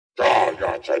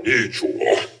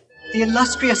The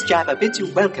illustrious Jabba bids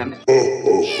you welcome.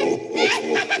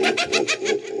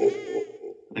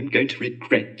 I'm going to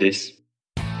regret this.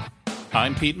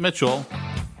 I'm Pete Mitchell.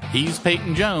 He's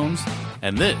Peyton Jones.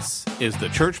 And this is the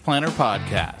Church Planter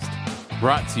Podcast,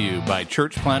 brought to you by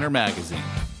Church Planter Magazine.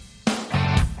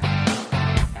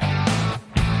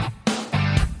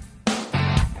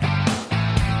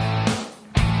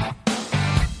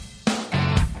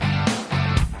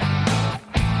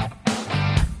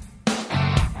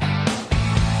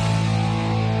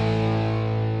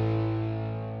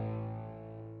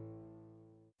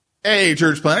 Hey,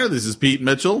 Church Planter, this is Pete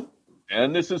Mitchell.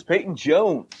 And this is Peyton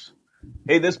Jones.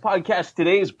 Hey, this podcast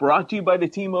today is brought to you by the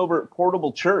team over at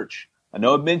Portable Church. I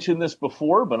know I've mentioned this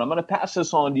before, but I'm going to pass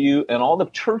this on to you and all the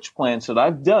church plants that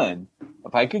I've done.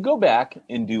 If I could go back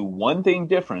and do one thing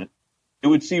different, it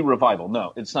would see revival.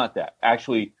 No, it's not that.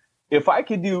 Actually, if I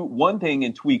could do one thing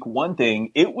and tweak one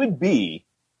thing, it would be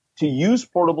to use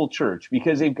Portable Church,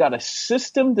 because they've got a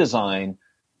system designed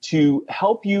to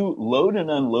help you load and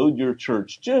unload your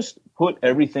church. Just put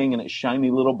everything in a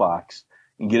shiny little box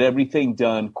and get everything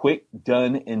done, quick,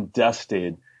 done, and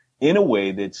dusted in a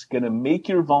way that's going to make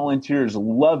your volunteers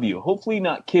love you. Hopefully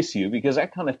not kiss you, because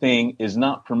that kind of thing is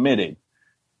not permitted,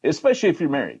 especially if you're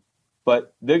married.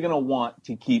 But they're going to want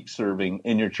to keep serving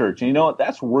in your church. And you know what?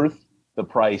 That's worth the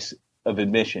price of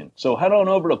admission. So head on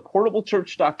over to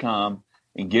portablechurch.com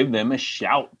and give them a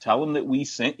shout. Tell them that we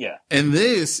sent you. And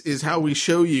this is how we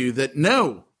show you that,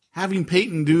 no, having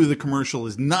Peyton do the commercial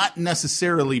is not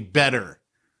necessarily better.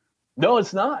 No,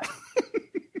 it's not.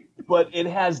 But it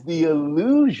has the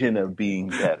illusion of being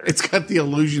better. It's got the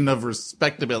illusion of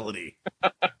respectability.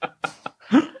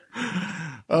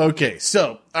 Okay,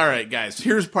 so, all right, guys,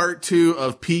 here's part 2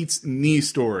 of Pete's knee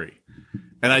story.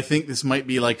 And I think this might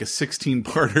be like a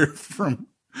 16-parter from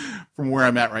where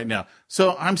I'm at right now.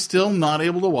 So I'm still not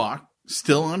able to walk,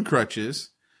 still on crutches.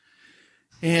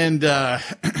 And I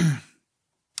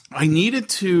needed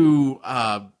to,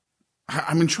 I've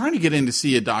been trying to get in to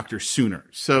see a doctor sooner.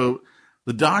 So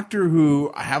the doctor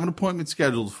who I have an appointment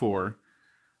scheduled for,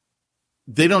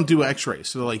 they don't do x-rays.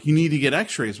 So they're like, you need to get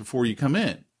x-rays before you come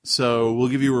in. So we'll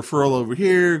give you a referral over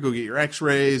here, go get your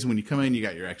x-rays. When you come in, you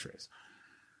got your x-rays.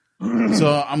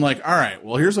 So I'm like, all right,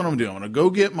 well, here's what I'm doing. I'm going to go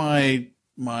get my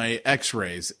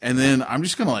x-rays, and then I'm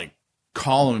just going to like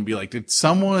call them and be like, did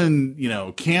someone,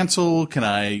 cancel? Can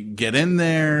I get in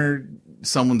there?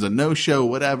 Someone's a no-show,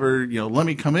 whatever, let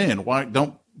me come in. Why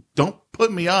don't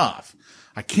put me off.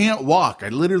 I can't walk. I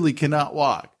literally cannot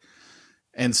walk.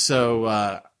 And so,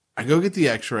 I go get the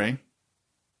x-ray,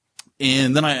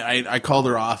 and then I call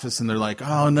their office, and they're like,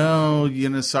 oh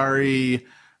no, sorry.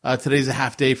 Today's a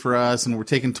half day for us, and we're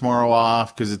taking tomorrow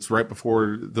off because it's right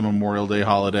before the Memorial Day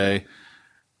holiday.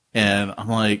 And I'm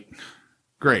like,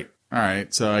 great. All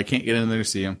right. So I can't get in there to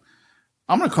see him.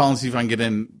 I'm going to call and see if I can get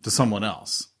in to someone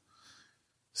else.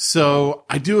 So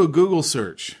I do a Google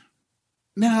search.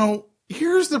 Now,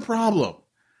 here's the problem.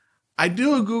 I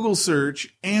do a Google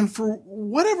search, and for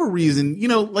whatever reason, you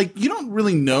don't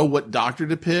really know what doctor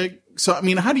to pick. So, I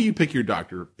mean, how do you pick your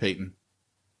doctor, Peyton?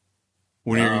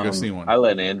 When you're going to go see one? I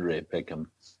let Andrea pick him.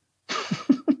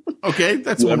 Okay,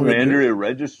 that's what Whoever Andrea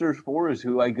registers for is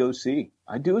who I go see.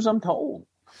 I do as I'm told.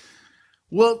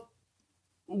 Well,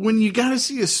 when you got to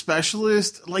see a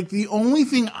specialist, like the only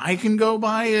thing I can go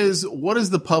by is what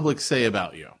does the public say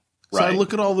about you? So right. I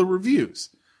look at all the reviews.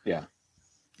 Yeah.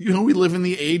 We live in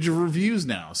the age of reviews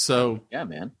now. So, yeah,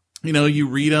 man. You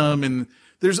read them, and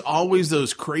there's always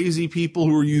those crazy people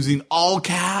who are using all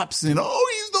caps and, oh,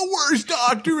 he's the worst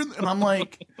doctor. And I'm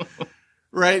like,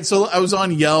 right. So I was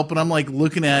on Yelp, and I'm like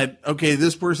looking at, okay,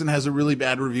 this person has a really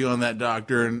bad review on that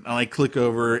doctor. And I click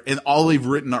over, and all they've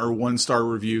written are 1-star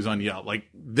reviews on Yelp. Like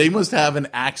they must have an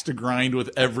axe to grind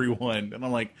with everyone. And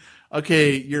I'm like,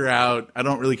 okay, you're out. I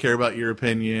don't really care about your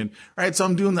opinion. All right. So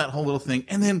I'm doing that whole little thing.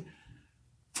 And then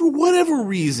for whatever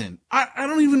reason, I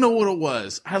don't even know what it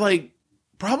was. I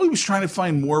probably was trying to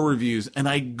find more reviews, and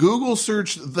I Google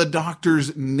searched the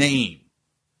doctor's name.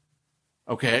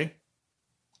 Okay.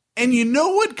 And you know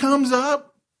what comes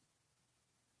up?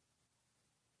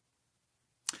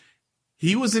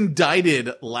 He was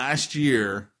indicted last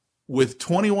year with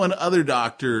 21 other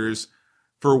doctors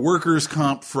for workers'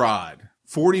 comp fraud.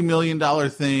 $40 million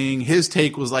thing. His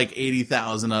take was like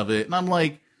 80,000 of it. And I'm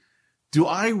like, do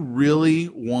I really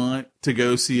want to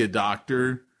go see a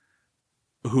doctor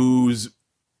whose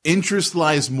interest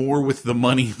lies more with the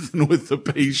money than with the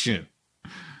patient?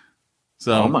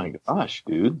 So, oh my gosh,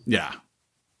 dude. Yeah.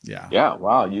 Yeah.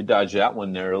 Wow. You dodged that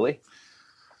one narrowly.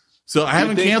 So I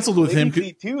haven't canceled with him.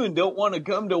 Too, and don't want to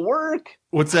come to work.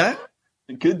 What's that?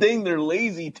 Good thing they're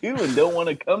lazy too and don't want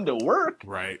to come to work.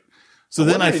 Right. So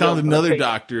then I found another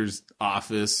doctor's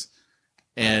office,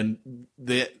 and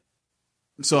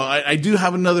so I do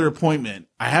have another appointment.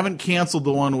 I haven't canceled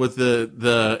the one with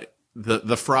the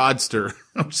fraudster.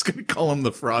 I'm just going to call him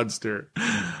the fraudster.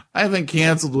 I haven't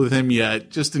canceled with him yet,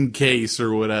 just in case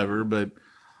or whatever. But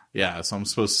yeah, so I'm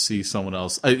supposed to see someone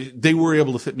else. They were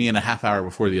able to fit me in a half hour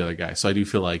before the other guy, so I do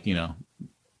feel like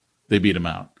they beat him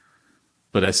out.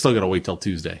 But I still got to wait till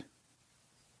Tuesday.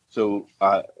 So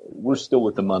we're still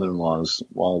with the mother-in-laws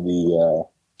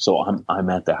so I'm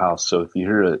at the house. So if you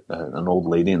hear an old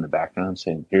lady in the background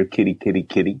saying, "Here, kitty, kitty,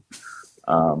 kitty,"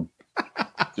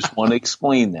 just want to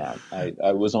explain that.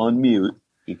 I was on mute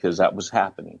because that was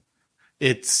happening.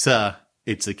 It's a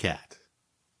cat.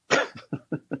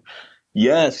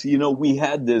 Yes, we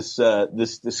had this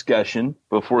discussion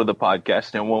before the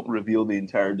podcast. I won't reveal the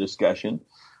entire discussion.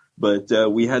 But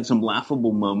we had some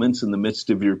laughable moments in the midst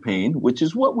of your pain, which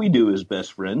is what we do as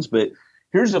best friends. But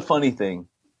here's a funny thing.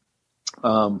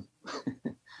 I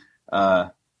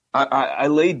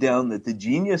laid down that the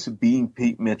genius of being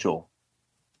Pete Mitchell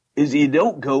is you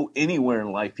don't go anywhere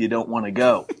in life you don't want to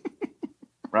go.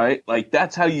 Right? Like,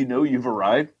 that's how you know you've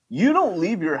arrived. You don't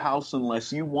leave your house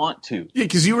unless you want to. Yeah,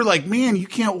 because you were like, man, you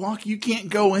can't walk, you can't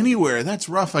go anywhere. That's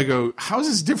rough. I go, how is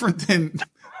this different than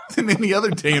any other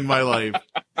day in my life?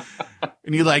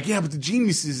 And you're like, yeah, but the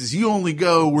genius is you only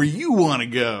go where you want to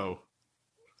go.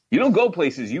 You don't go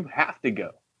places you have to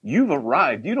go. You've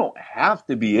arrived. You don't have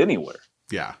to be anywhere.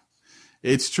 Yeah,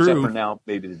 it's true. Except for now,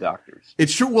 maybe the doctors.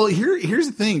 It's true. Well, here's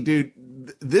the thing, dude.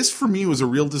 This for me was a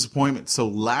real disappointment. So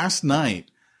last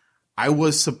night, I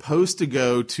was supposed to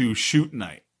go to shoot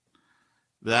night.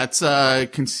 That's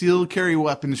concealed carry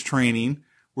weapons training,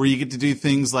 where you get to do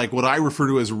things like what I refer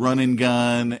to as run and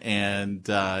gun and,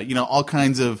 all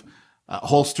kinds of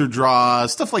holster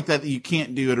draws, stuff like that you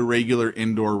can't do at a regular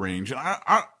indoor range. And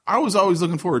I was always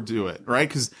looking forward to it, right?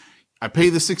 Because I pay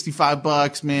the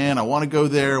 $65, man. I want to go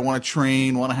there. I want to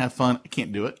train, want to have fun. I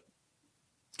can't do it.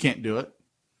 Can't do it.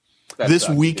 This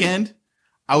weekend, dude.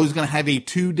 I was going to have a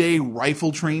 2-day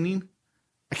rifle training.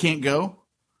 I can't go.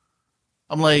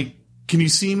 I'm like, can you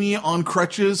see me on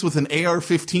crutches with an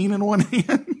AR-15 in one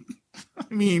hand? I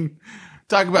mean,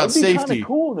 talk about That'd be safety. Kind of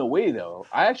cool in a way, though.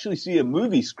 I actually see a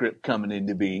movie script coming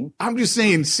into being. I'm just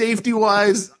saying,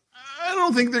 safety-wise, I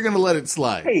don't think they're going to let it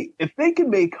slide. Hey, if they can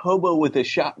make hobo with a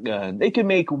shotgun, they can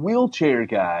make wheelchair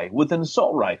guy with an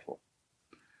assault rifle.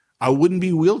 I wouldn't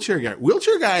be wheelchair guy.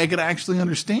 Wheelchair guy, I could actually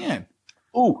understand.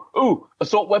 Ooh,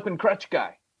 assault weapon crutch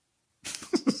guy.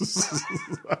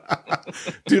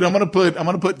 Dude, I'm gonna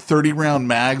put 30 round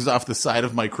mags off the side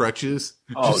of my crutches.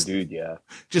 Dude, yeah.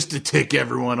 Just to tick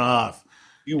everyone off.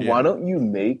 Why don't you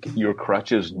make your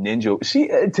crutches ninja? See,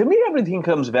 to me, everything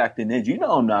comes back to ninja. You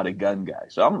know, I'm not a gun guy,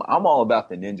 so I'm all about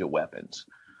the ninja weapons.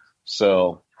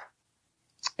 So,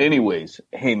 anyways,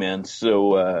 hey man,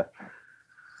 so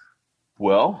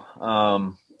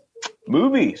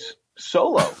movies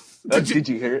Solo. Did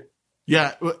you hear it?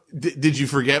 Yeah. Did you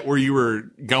forget where you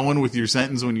were going with your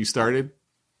sentence when you started?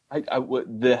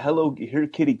 The hello here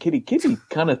kitty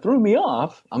kind of threw me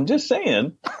off. I'm just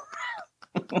saying.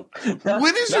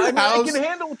 When is your house? I can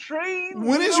handle trains.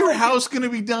 When is your house going to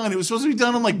be done? It was supposed to be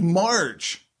done in like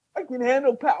March. I can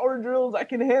handle power drills. I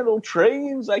can handle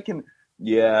trains.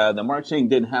 Yeah, the March thing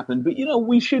didn't happen, but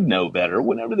we should know better.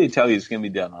 Whenever they tell you it's going to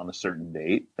be done on a certain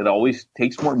date, it always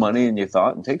takes more money than you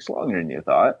thought and takes longer than you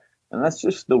thought. And that's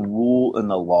just the rule and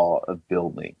the law of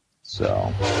building.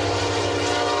 So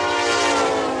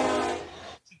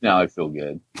now I feel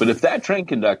good. But if that train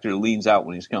conductor leans out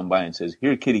when he's coming by and says,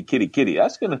 "Here, kitty, kitty, kitty,"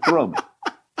 that's going to throw me.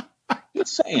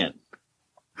 Just saying.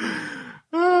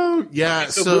 Oh, yeah.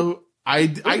 So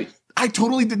I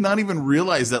totally did not even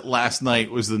realize that last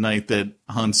night was the night that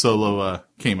Han Solo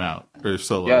came out. Or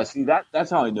Solo. Yeah, see,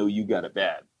 that's how I know you got it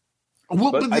bad.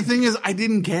 Well, but the thing is, I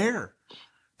didn't care.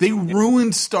 They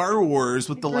ruined Star Wars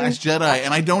with The Last Jedi,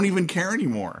 and I don't even care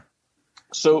anymore.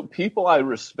 So people I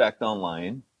respect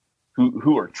online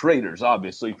who are traitors,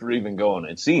 obviously, for even going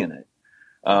and seeing it.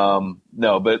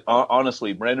 No, but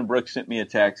honestly, Brandon Brooks sent me a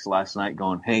text last night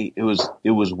going, "Hey, it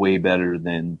was way better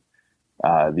than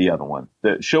the other one."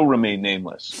 She'll remain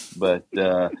nameless, but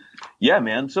yeah,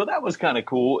 man. So that was kind of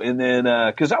cool. And then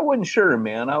because I wasn't sure,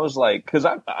 man, I was like, because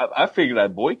I figured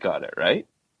I'd boycott it, right?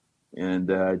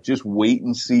 And just wait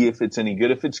and see if it's any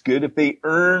good. If it's good, if they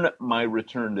earn my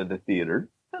return to the theater,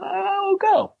 then I'll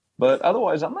go. But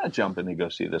otherwise, I'm not jumping to go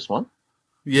see this one.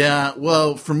 Yeah,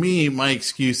 well, for me, my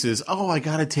excuse is, I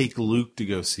got to take Luke to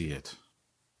go see it.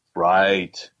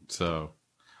 Right. So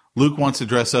Luke wants to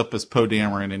dress up as Poe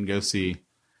Dameron and go see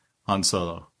Han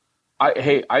Solo.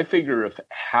 I figure if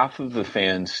half of the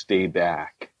fans stay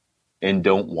back and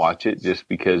don't watch it just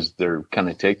because they're kind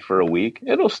of ticked for a week,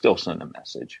 it'll still send a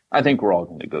message. I think we're all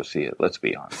going to go see it. Let's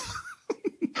be honest.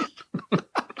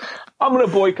 I'm going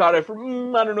to boycott it for,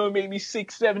 I don't know, maybe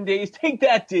 6-7 days. Take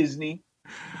that, Disney.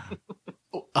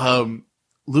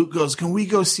 Luke goes, can we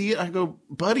go see it? I go,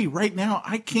 buddy, right now,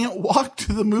 I can't walk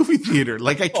to the movie theater.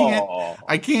 Like I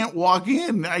can't walk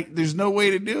in. There's no way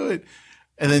to do it.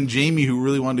 And then Jamie, who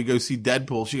really wanted to go see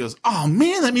Deadpool, she goes, oh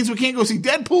man, that means we can't go see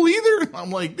Deadpool either. I'm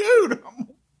like, dude,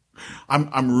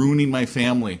 I'm ruining my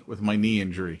family with my knee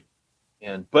injury.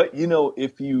 But you know,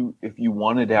 if you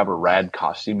wanted to have a rad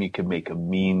costume, you could make a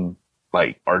mean,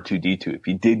 like R2-D2. If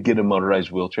you did get a motorized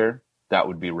wheelchair, that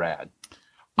would be rad.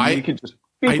 You could just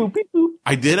beep, boop, beep, boop.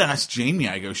 I did ask Jamie,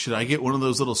 I go, should I get one of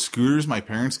those little scooters my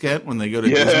parents get when they go to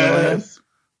Disneyland?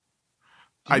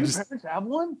 Do your parents have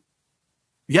one?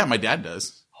 Yeah, my dad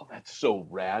does. Oh, that's so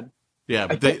rad. Yeah,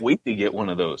 but I can't wait to get one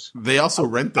of those. They also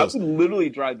rent those. I would literally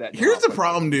drive that. Here's the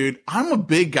problem, dude. I'm a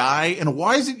big guy, and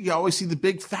why is it you always see the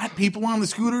big fat people on the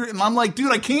scooter? And I'm like,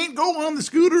 dude, I can't go on the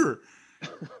scooter.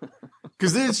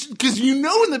 Because you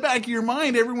know in the back of your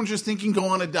mind, everyone's just thinking go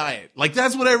on a diet. Like,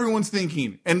 that's what everyone's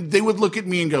thinking. And they would look at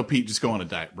me and go, Pete, just go on a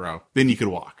diet, bro. Then you could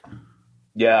walk.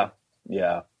 Yeah.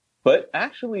 But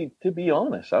actually, to be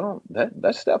honest,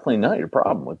 that's definitely not your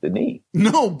problem with the knee.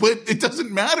 No, but it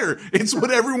doesn't matter. It's what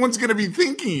everyone's going to be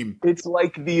thinking. It's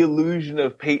like the illusion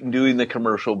of Peyton doing the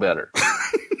commercial better.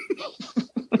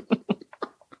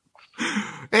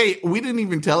 Hey, we didn't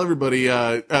even tell everybody,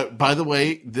 by the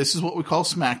way, this is what we call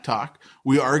smack talk.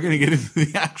 We are going to get into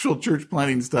the actual church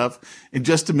planting stuff in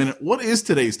just a minute. What is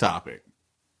today's topic?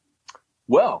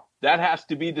 Well, that has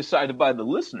to be decided by the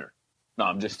listener. No,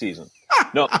 I'm just teasing.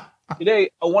 No,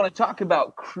 today I want to talk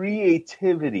about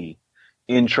creativity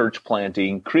in church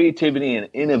planting, creativity and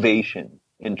innovation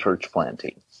in church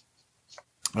planting.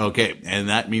 Okay, and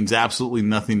that means absolutely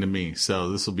nothing to me. So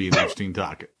this will be an interesting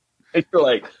topic. You're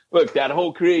like, look, that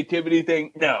whole creativity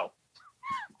thing, no.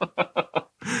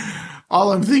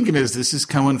 All I'm thinking is this is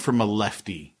coming from a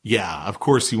lefty. Yeah, of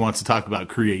course he wants to talk about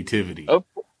creativity. Of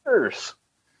course.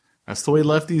 That's the way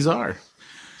lefties are.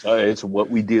 It's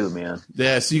what we do, man.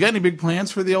 Yeah, so you got any big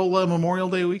plans for the old Memorial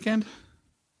Day weekend?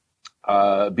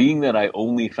 Being that I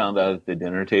only found out at the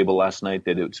dinner table last night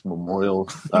that it's Memorial.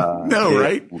 No,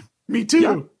 right? Me too.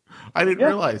 Yeah. I didn't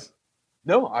realize.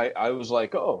 No, I was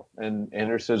like, oh, and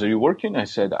Andrew says, are you working? I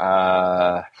said,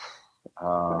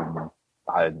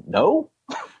 no.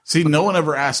 See, no one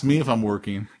ever asked me if I'm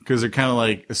working because they're kind of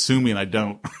like assuming I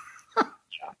don't.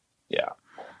 Yeah.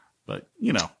 But,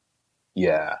 you know.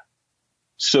 Yeah.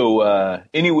 So,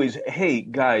 anyways, hey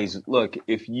guys, look,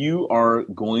 if you are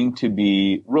going to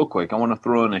be real quick, I want to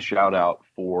throw in a shout out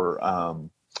for,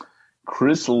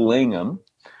 Chris Langham,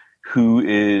 who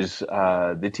is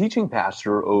the teaching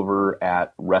pastor over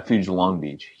at Refuge Long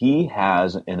Beach. He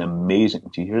has an amazing,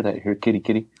 do you hear that here, kitty,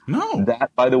 kitty? No. That,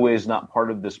 by the way, is not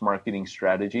part of this marketing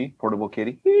strategy. Portable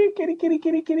kitty. Kitty, kitty,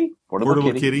 kitty, kitty.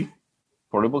 Portable kitty.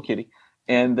 Portable kitty.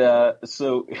 And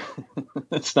so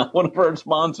it's not one of our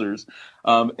sponsors.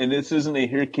 And this isn't a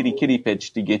here, kitty, kitty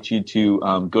pitch to get you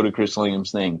to go to Chris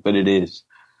Langham's thing, but it is.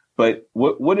 But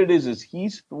what it is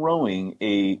he's throwing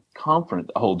a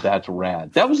conference. Oh, that's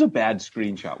rad. That was a bad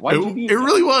screenshot. Why did you? It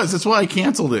really was. That's why I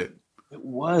canceled it. It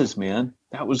was, man.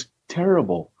 That was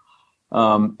terrible.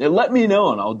 Let me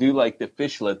know, and I'll do like the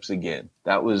fish lips again.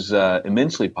 That was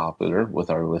immensely popular with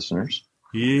our listeners.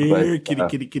 Yeah, kitty,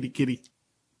 kitty, kitty, kitty.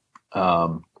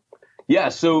 Yeah.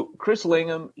 So Chris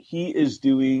Langham, he is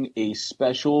doing a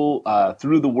special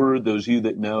through the word. Those of you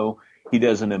that know, he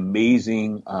does an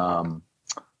amazing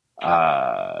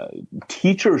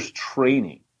teachers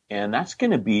training, and that's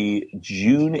going to be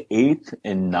June 8th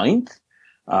and 9th.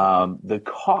 The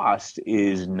cost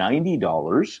is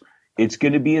 $90. It's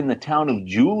going to be in the town of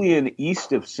Julian,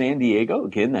 east of San Diego.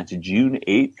 Again, that's June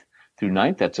 8th through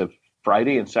 9th. That's a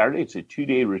Friday and Saturday. It's a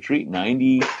 2-day retreat.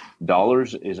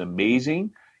 $90 is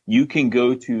amazing. You can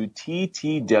go to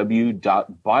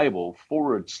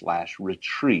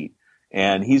ttw.bible/retreat.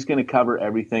 And he's going to cover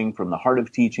everything from the heart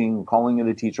of teaching, calling of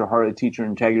the teacher, heart of the teacher,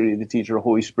 integrity of the teacher,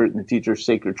 Holy Spirit in the teacher,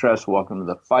 sacred trust, welcome to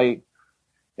the fight.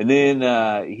 And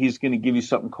then he's going to give you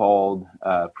something called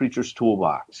Preacher's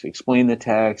Toolbox. Explain the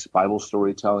text, Bible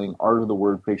storytelling, art of the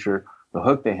word picture, the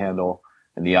hook, the handle,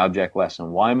 and the object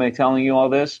lesson. Why am I telling you all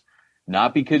this?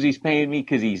 Not because he's paying me,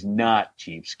 because he's not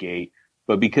cheapskate,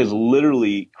 but because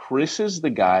literally Chris is the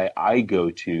guy I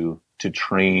go to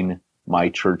train my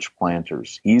church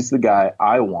planters. He's the guy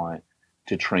I want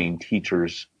to train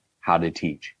teachers how to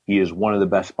teach. He is one of the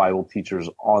best Bible teachers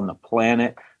on the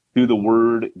planet. Through the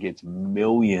Word gets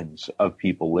millions of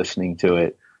people listening to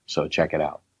it. So check it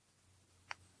out.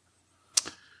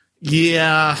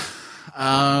 Yeah.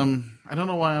 I don't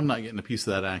know why I'm not getting a piece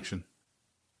of that action.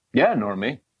 Yeah, nor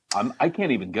me. I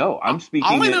can't even go. I'm speaking.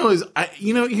 All I know is,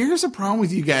 here's a problem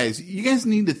with you guys. You guys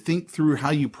need to think through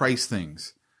how you price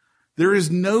things. There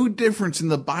is no difference in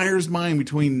the buyer's mind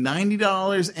between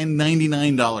 $90 and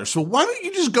 $99. So why don't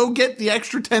you just go get the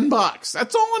extra $10?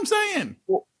 That's all I'm saying.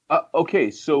 Well,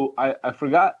 okay, so I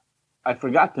forgot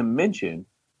to mention,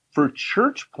 for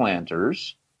church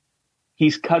planters,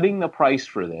 he's cutting the price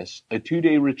for this, a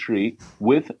 2-day retreat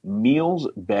with meals,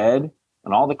 bed,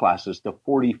 and all the classes to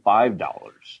 $45.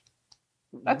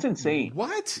 That's insane.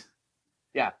 What?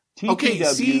 Yeah. TPW. Okay,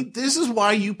 see, this is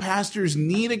why you pastors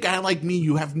need a guy like me.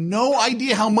 You have no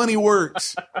idea how money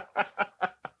works.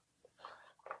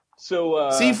 So,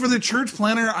 see, for the church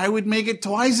planner, I would make it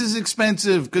twice as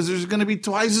expensive because there's going to be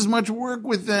twice as much work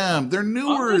with them. They're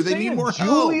newer. They need more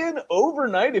help. Julian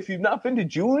overnight, if you've not been to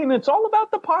Julian, it's all about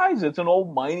the pies. It's an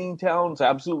old mining town. It's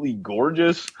absolutely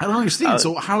gorgeous. I don't understand.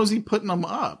 So how is he putting them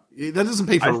up? That doesn't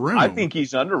pay for room. I think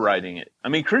he's underwriting it. I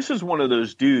mean, Chris is one of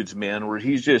those dudes, man, where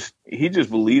he just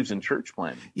believes in church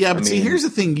planning. Yeah, but see, here's the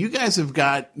thing. You guys have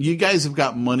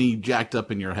got money jacked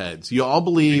up in your heads. You all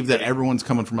believe that everyone's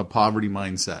coming from a poverty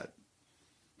mindset.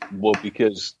 Well,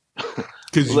 because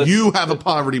you have a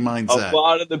poverty mindset. A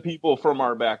lot of the people from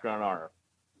our background are.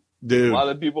 Dude. A lot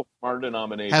of people from our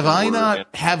denomination. Have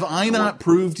I not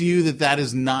proved to you that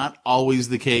is not always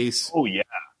the case? Oh, yeah.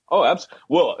 Oh, absolutely.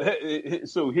 Well,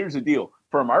 so here's the deal.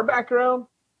 From our background,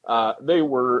 they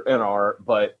were and are,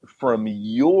 but from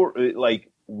your,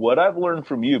 like, what I've learned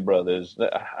from you, brothers,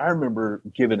 I remember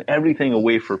giving everything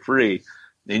away for free.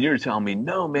 And you're telling me,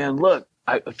 no, man, look,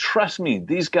 trust me,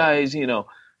 these guys,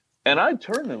 and I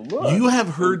turned and looked. You have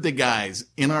heard the guys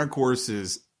in our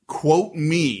courses quote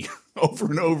me over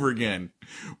and over again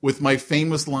with my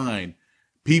famous line,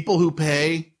 people who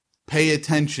pay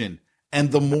attention. And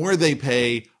the more they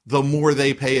pay, the more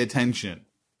they pay attention.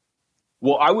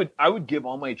 Well, I would give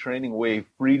all my training away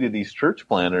free to these church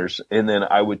planners, and then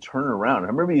I would turn around. I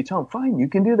remember you tell them, fine, you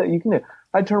can do that. You can do it.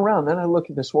 I'd turn around, then I look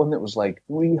at this one that was like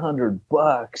 $300,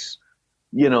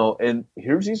 and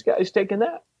here's these guys taking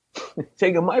that.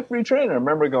 Taking my free training. I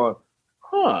remember going,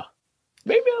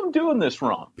 maybe I'm doing this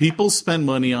wrong. People spend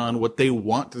money on what they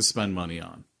want to spend money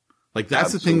on. Like,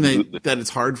 that's Absolutely. The thing that it's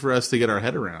hard for us to get our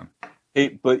head around.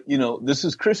 Hey, but, this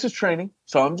is Chris's training,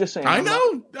 so I'm just saying. I'm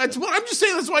just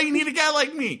saying that's why you need a guy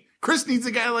like me. Chris needs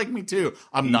a guy like me, too.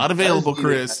 I'm not available,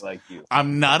 Chris. Like you.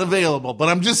 I'm not available, but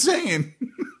I'm just saying.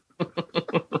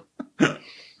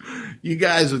 You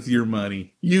guys with your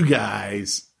money. You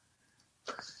guys.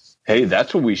 Hey,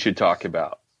 that's what we should talk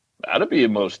about. That'll be a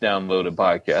most downloaded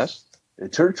podcast. The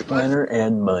church planner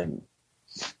and money.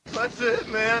 That's it,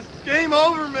 man. Game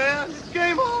over, man. It's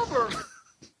game over.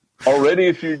 Already,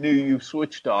 if you're new, you've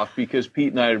switched off because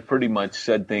Pete and I have pretty much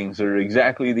said things that are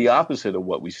exactly the opposite of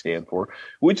what we stand for,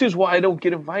 which is why I don't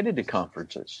get invited to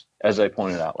conferences, as I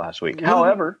pointed out last week.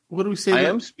 However, what do we say? I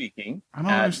am speaking I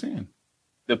don't understand.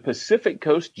 The Pacific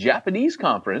Coast Japanese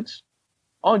Conference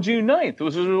on June 9th,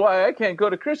 which is why I can't go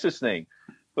to Chris's thing.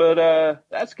 But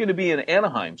that's going to be in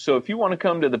Anaheim. So if you want to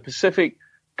come to the Pacific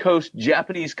Coast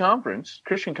Japanese Conference,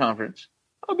 Christian Conference,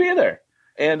 I'll be there.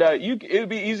 And it would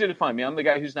be easy to find me. I'm the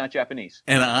guy who's not Japanese.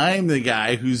 And I'm the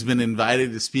guy who's been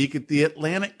invited to speak at the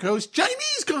Atlantic Coast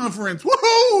Chinese Conference.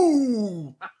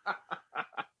 Woohoo!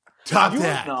 Top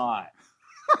that. You're not.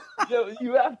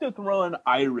 You have to throw in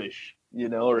Irish,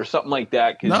 or something like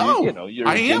that. No, you're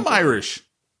I am Irish.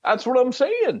 That's what I'm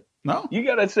saying. No. You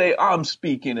got to say, I'm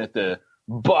speaking at the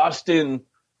Boston,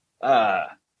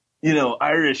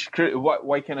 Irish.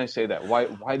 Why can't I say that? Why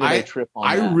did I trip on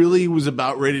that? I really was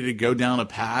about ready to go down a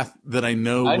path that I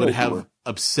know would have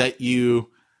upset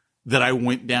you, that I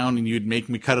went down and you'd make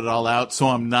me cut it all out. So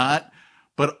I'm not.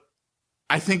 But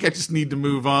I think I just need to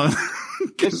move on.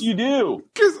 Yes, you do.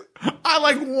 Because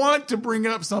I want to bring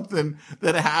up something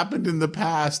that happened in the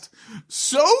past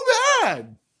so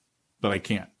bad, but I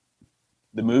can't.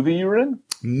 The movie you were in?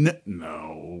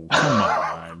 No, come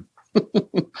on.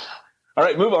 All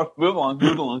right, move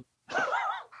on.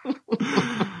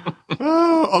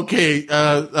 Oh, okay.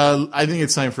 I think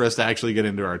it's time for us to actually get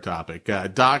into our topic.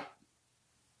 Doc?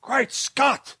 Great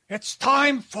Scott! It's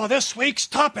time for this week's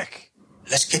topic.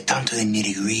 Let's get down to the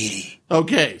nitty-gritty.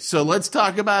 Okay, so let's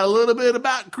talk about a little bit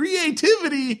about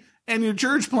creativity and your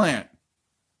church plant.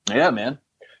 Yeah, man.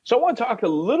 So I want to talk a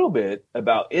little bit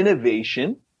about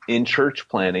innovation in church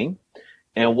planning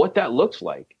and what that looks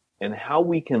like and how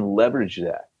we can leverage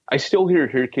that. I still hear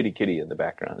kitty kitty in the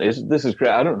background. This is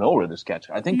great. I don't know where this cat's.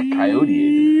 I think a coyote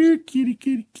ate it. Kitty,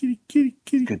 kitty, kitty, kitty,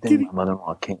 kitty, Good kitty. thing my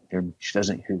mother-in-law can't hear me. She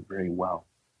doesn't hear very well.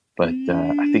 But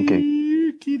I think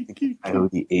a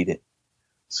coyote ate it.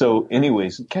 So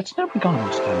anyways, the cat's never gone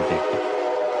this time of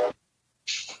day.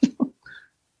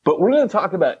 But we're going to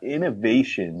talk about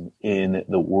innovation in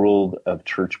the world of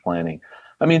church planning.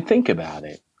 I mean, think about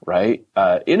it, right?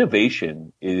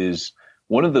 Innovation is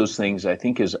one of those things I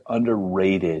think is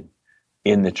underrated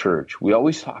in the church. We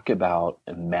always talk about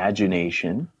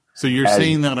imagination. So you're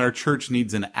saying that our church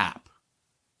needs an app?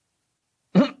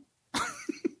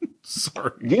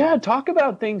 Sorry. Yeah, talk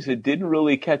about things that didn't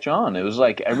really catch on. It was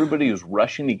like everybody was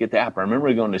rushing to get the app. I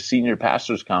remember going to senior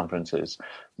pastors conferences,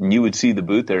 and you would see the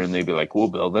booth there, and they'd be like, "We'll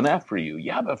build an app for you."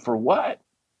 Yeah, but for what?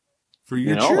 For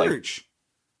your church.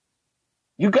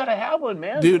 You got to have one,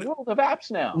 man. Dude, it's a world of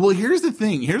apps now. Well, here's the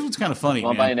thing. Here's what's kind of funny,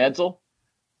 Want to buy an Edsel?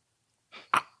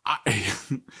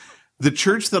 The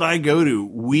church that I go to,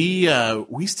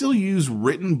 we still use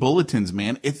written bulletins,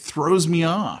 man. It throws me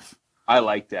off. I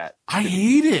like that. I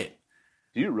hate it.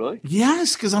 Do you really?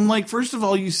 Yes, because I'm like, first of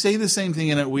all, you say the same thing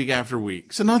in it week after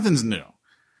week, so nothing's new.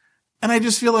 And I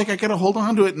just feel like I got to hold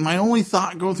on to it. And my only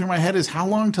thought going through my head is, how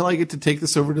long till I get to take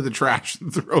this over to the trash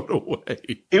and throw it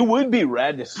away? It would be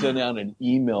rad to send out an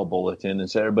email bulletin and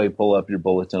say, everybody pull up your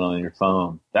bulletin on your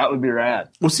phone. That would be rad.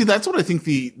 Well, see, that's what I think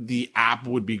the app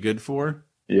would be good for.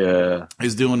 Yeah.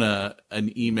 Is doing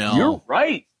an email. You're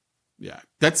right. Yeah.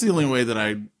 That's the only way that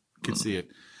I could see it.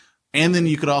 And then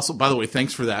you could also, by the way,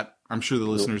 thanks for that. I'm sure the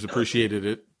listeners appreciated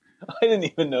it. I didn't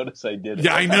even notice I did it.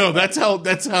 Yeah, I know. That's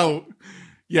how.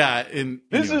 Yeah, and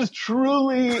this is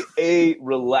truly a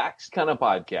relaxed kind of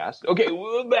podcast. Okay,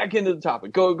 we're back into the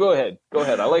topic. Go ahead.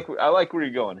 I like where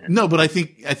you're going here. No, but I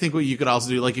think what you could also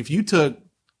do, like if you took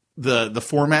the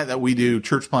format that we do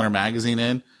Church Planner Magazine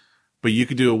in, but you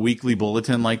could do a weekly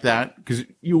bulletin like that, because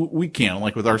we can,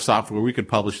 like with our software, we could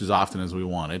publish as often as we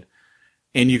wanted,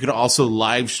 and you could also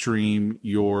live stream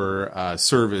your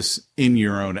service in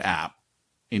your own app,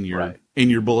 in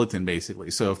your bulletin,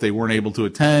 basically. So if they weren't able to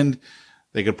attend,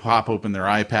 they could pop open their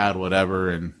iPad, whatever,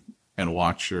 and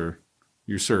watch your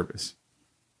service.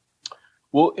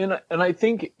 Well, and I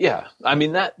think, yeah, I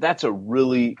mean, that's a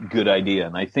really good idea.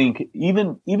 And I think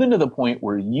even to the point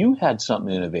where you had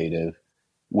something innovative,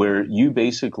 where you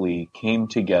basically came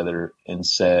together and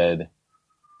said,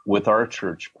 with our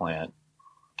church plant,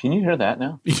 can you hear that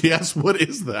now? Yes. What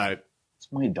is that? It's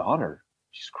my daughter.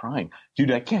 She's crying.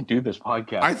 Dude, I can't do this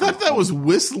podcast. I thought that was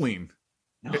whistling.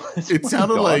 No, it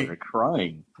sounded like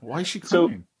crying. Why is she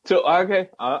crying? So okay,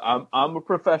 I'm a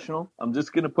professional. I'm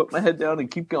just gonna put my head down and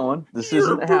keep going. This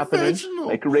isn't happening.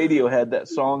 Like Radiohead, that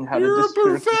song "How to Disappear."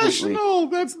 You're a professional.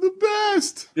 That's the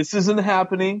best. This isn't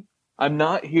happening. I'm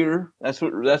not here. That's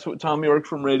what Tom York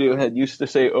from Radiohead used to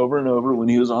say over and over when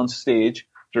he was on stage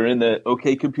during the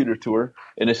OK Computer tour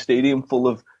in a stadium full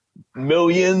of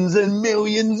millions and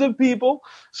millions of people.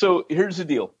 So here's the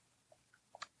deal.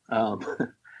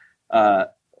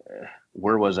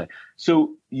 Where was I?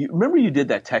 So you remember you did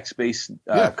that text-based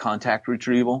contact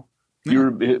retrieval? You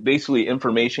were basically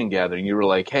information gathering. You were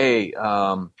like, hey,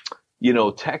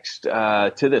 text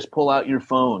to this, pull out your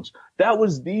phones. That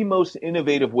was the most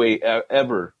innovative way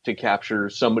ever to capture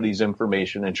somebody's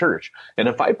information in church. And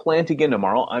if I plant again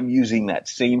tomorrow, I'm using that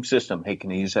same system. Hey,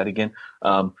 can I use that again?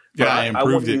 I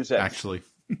improved it, actually.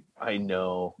 I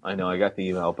know. I got the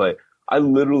email, but I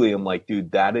literally am like,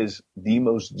 dude, that is the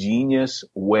most genius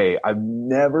way. I've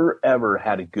never, ever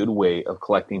had a good way of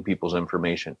collecting people's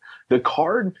information. The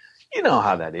card, you know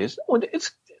how that is.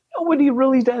 Nobody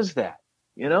really does that,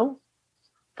 you know?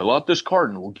 Fill out this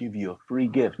card and we'll give you a free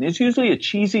gift. And it's usually a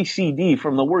cheesy CD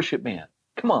from the worship band.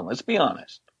 Come on, let's be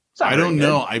honest. I don't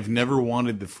know. I've never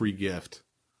wanted the free gift.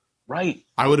 Right.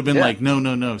 I would have been like,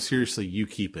 no, seriously, you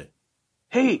keep it.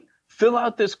 Hey, fill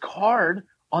out this card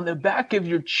on the back of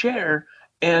your chair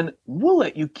and we'll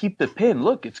let you keep the pin.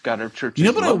 Look, it's got our church's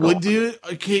You know what logo I would do?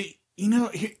 Okay,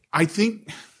 I think,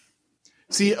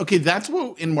 that's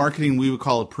what in marketing we would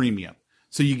call a premium.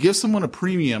 So you give someone a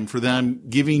premium for them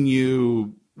giving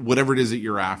you whatever it is that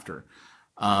you're after.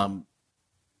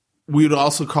 We would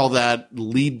also call that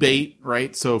lead bait,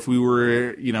 right? So if we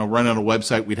were, running a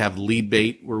website, we'd have lead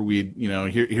bait where we'd,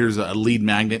 here's a lead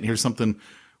magnet. Here's something.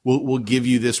 We'll give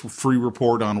you this free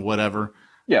report on whatever.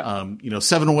 Yeah.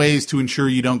 7 ways to ensure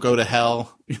you don't go to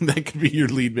hell. That could be your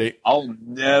lead bait. I'll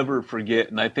never forget.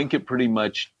 And I think it pretty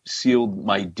much sealed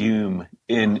my doom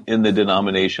in the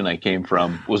denomination I came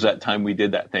from was that time we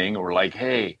did that thing. Or like,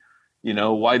 hey,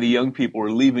 why the young people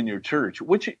are leaving your church,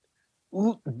 which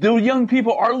the young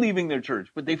people are leaving their church,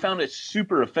 but they found it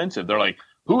super offensive. They're like,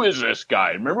 who is this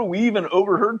guy? Remember, we even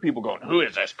overheard people going, who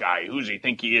is this guy? Who does he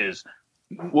think he is?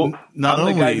 Well, not I'm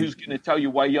only the guy who's going to tell you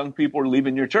why young people are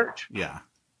leaving your church. Yeah.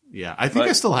 I think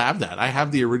I still have that. I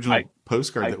have the original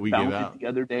postcard that we give out the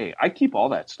other day. I keep all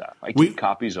that stuff. I keep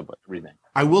copies of everything.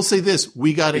 I will say this: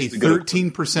 we got a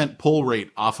 13% pull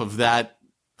rate off of that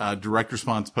direct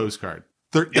response postcard.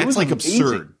 That's like amazing.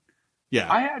 Absurd. Yeah,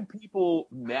 I had people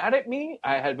mad at me.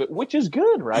 Which is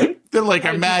good, right? They're like,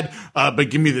 I'm mad, but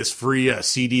give me this free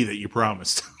CD that you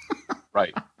promised.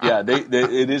 Right. Yeah,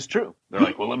 it is true. They're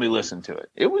like, well, let me listen to it.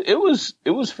 It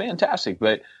was fantastic.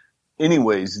 But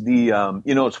anyways,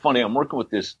 it's funny. I'm working with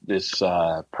this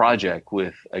project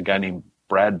with a guy named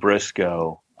Brad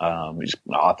Briscoe. He's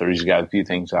an author. He's got a few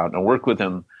things out, and I work with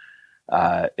him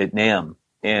at NAM.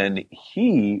 And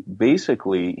he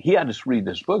had us read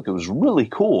this book. It was really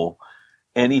cool.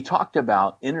 And he talked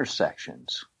about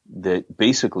intersections that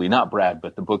basically, not Brad,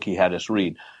 but the book he had us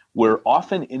read, where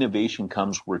often innovation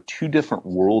comes where two different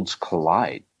worlds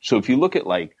collide. So if you look at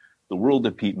like the world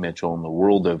of Pete Mitchell and the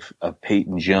world of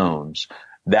Peyton Jones,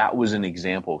 that was an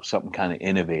example of something kind of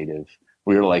innovative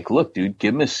where you're like, look, dude,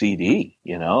 give them a CD,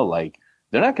 like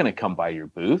they're not going to come by your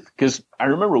booth. Cause I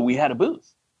remember we had a booth.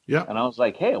 Yeah. And I was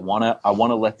like, hey, I want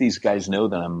to let these guys know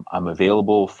that I'm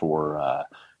available for,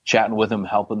 chatting with them,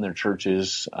 helping their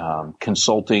churches,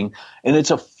 consulting. And it's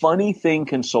a funny thing,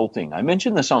 consulting. I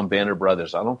mentioned this on Banner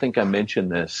Brothers. I don't think I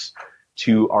mentioned this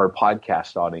to our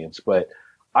podcast audience, but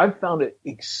I've found it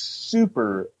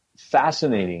super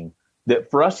fascinating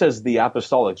that for us as the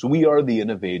apostolics, we are the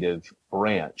innovative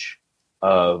branch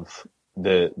of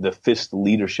the FIST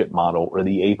leadership model, or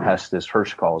the APEST as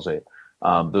Hirsch calls it.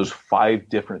 Those 5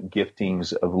 different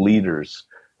giftings of leaders.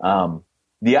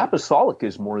 The apostolic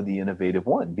is more the innovative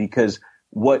one, because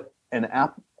what an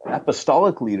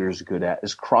apostolic leader is good at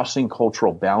is crossing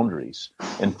cultural boundaries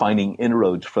and finding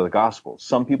inroads for the gospel.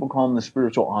 Some people call him the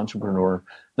spiritual entrepreneur.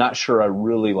 Not sure I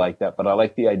really like that, but I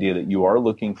like the idea that you are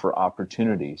looking for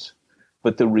opportunities.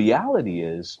 But the reality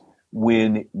is,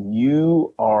 when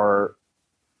you are,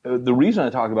 the reason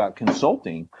I talk about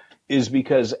consulting is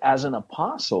because as an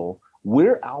apostle,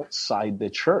 we're outside the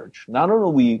church. Not only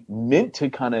are we meant to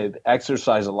kind of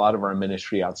exercise a lot of our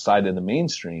ministry outside of the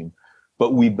mainstream,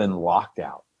 but we've been locked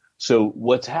out. So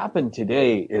what's happened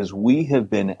today is we have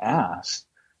been asked,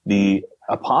 the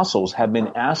apostles have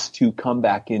been asked to come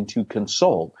back in to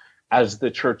consult as the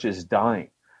church is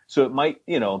dying. So it might,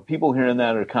 people hearing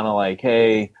that are kind of like,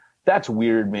 hey, that's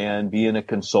weird, man, being a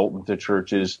consultant to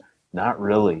churches. Not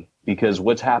really, because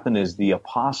what's happened is the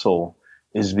apostle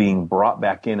is being brought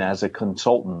back in as a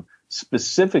consultant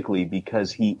specifically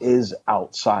because he is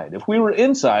outside. If we were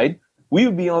inside, we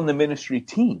would be on the ministry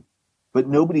team, but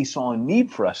nobody saw a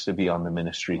need for us to be on the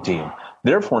ministry team.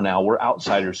 Therefore, now we're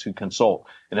outsiders who consult.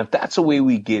 And if that's the way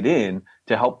we get in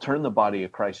to help turn the body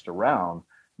of Christ around,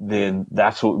 then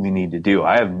that's what we need to do.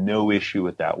 I have no issue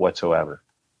with that whatsoever.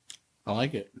 I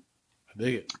like it. I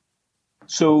dig it.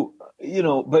 So,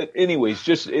 but anyways,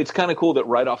 it's kind of cool that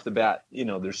right off the bat,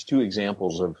 there's 2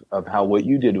 examples of how what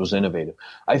you did was innovative.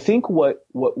 I think what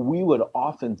we would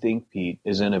often think, Pete,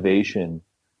 is innovation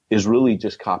is really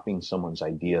just copying someone's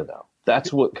idea, though.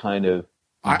 That's what kind of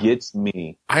gets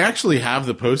me. I actually have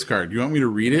the postcard. You want me to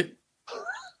read it?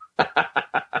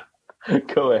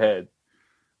 Go ahead.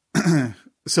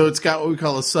 So it's got what we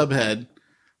call a subhead.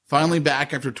 Finally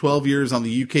back after 12 years on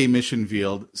the UK mission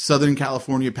field, Southern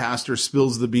California pastor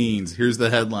spills the beans. Here's the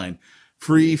headline.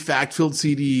 Free fact-filled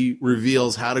CD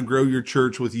reveals how to grow your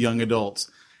church with young adults.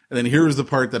 And then here's the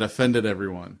part that offended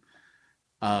everyone.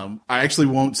 I actually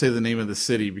won't say the name of the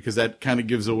city because that kind of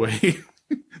gives away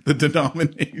the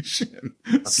denomination.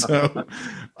 So,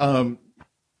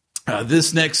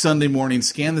 this next Sunday morning,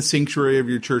 scan the sanctuary of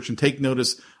your church and take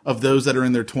notice of those that are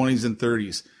in their 20s and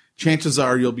 30s. Chances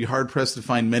are you'll be hard-pressed to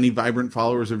find many vibrant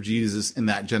followers of Jesus in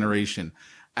that generation.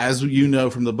 As you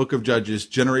know from the book of Judges,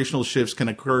 generational shifts can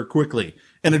occur quickly.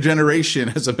 In a generation,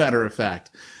 as a matter of fact.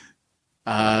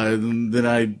 Then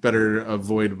I better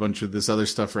avoid a bunch of this other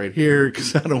stuff right here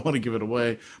because I don't want to give it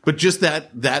away. But just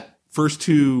that first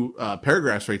 2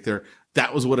 paragraphs right there,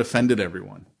 that was what offended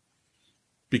everyone.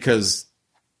 Because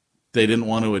they didn't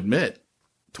want to admit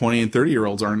 20 and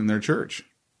 30-year-olds aren't in their church.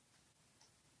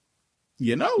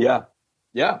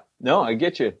 Yeah. No, I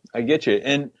get you.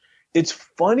 And it's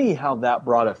funny how that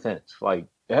brought offense. Like,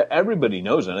 everybody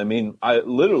knows it. I mean,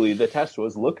 literally the test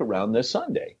was look around this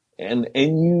Sunday and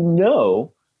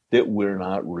that we're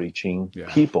not reaching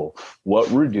people.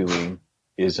 What we're doing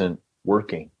isn't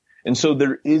working. And so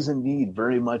there is a need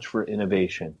very much for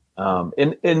innovation.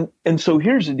 And so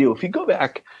here's the deal. If you go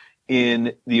back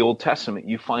in the Old Testament,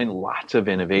 you find lots of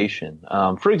innovation.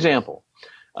 For example,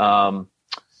 We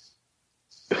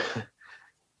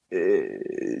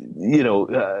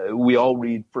all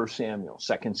read 1 Samuel,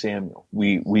 2 Samuel.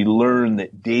 We learn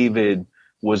that David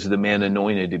was the man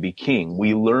anointed to be king.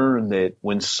 We learn that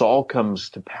when Saul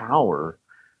comes to power,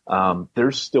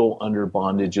 they're still under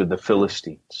bondage of the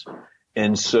Philistines.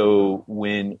 And so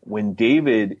when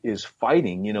David is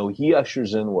fighting, he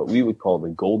ushers in what we would call the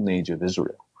golden age of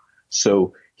Israel.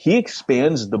 So he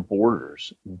expands the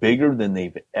borders bigger than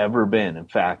they've ever been. In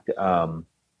fact,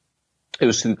 it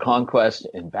was through conquest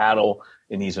and battle,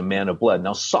 and he's a man of blood.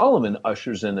 Now, Solomon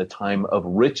ushers in a time of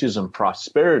riches and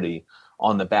prosperity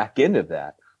on the back end of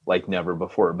that, like never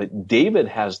before. But David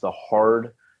has the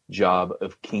hard job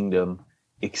of kingdom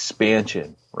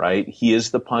expansion, right? He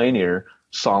is the pioneer.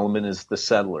 Solomon is the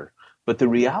settler. But the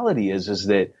reality is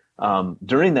that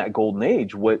during that golden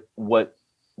age, what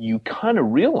you kind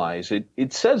of realize,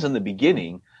 it says in the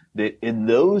beginning that in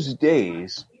those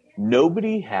days,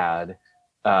 nobody had,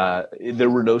 there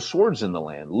were no swords in the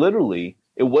land. Literally,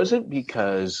 it wasn't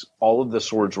because all of the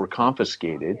swords were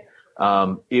confiscated.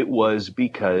 It was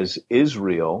because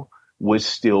Israel was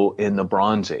still in the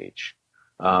Bronze Age.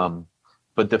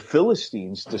 But the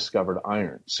Philistines discovered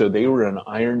iron. So they were an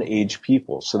Iron Age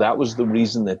people. So that was the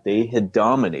reason that they had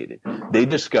dominated. They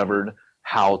discovered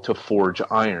how to forge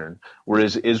iron,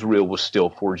 whereas Israel was still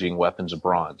forging weapons of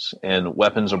bronze. And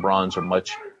weapons of bronze are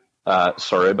much,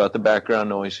 sorry about the background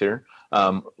noise here.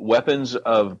 Weapons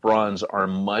of bronze are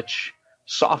much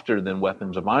softer than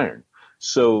weapons of iron.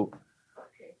 So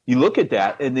you look at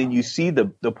that, and then you see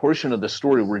the portion of the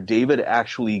story where David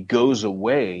actually goes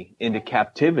away into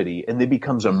captivity and then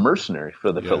becomes a mercenary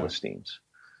for the Philistines.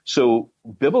 So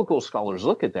biblical scholars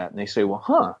look at that and they say,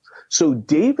 well, so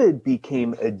David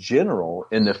became a general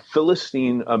in the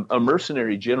Philistine, a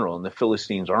mercenary general in the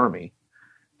Philistines army.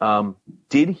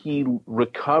 Did he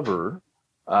recover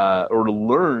or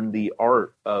learn the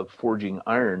art of forging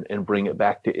iron and bring it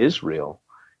back to Israel?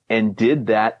 And did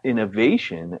that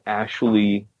innovation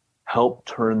actually help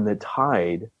turn the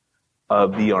tide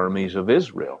of the armies of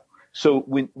Israel? So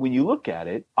when you look at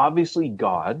it, obviously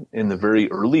God in the very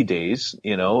early days,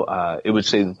 it would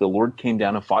say that the Lord came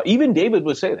down and fought. Even David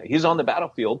would say that. He's on the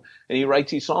battlefield and he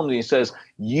writes these Psalms and he says,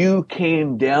 you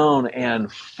came down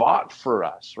and fought for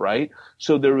us, right?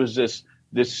 So there was this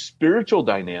spiritual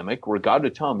dynamic where God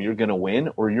would tell him, you're going to win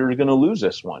or you're going to lose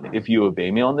this one. If you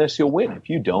obey me on this, you'll win. If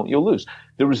you don't, you'll lose.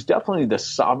 There was definitely the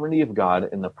sovereignty of God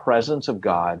and the presence of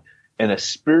God and a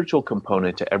spiritual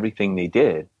component to everything they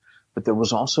did. But there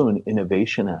was also an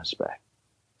innovation aspect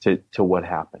to what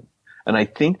happened. And I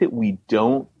think that we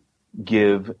don't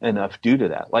give enough due to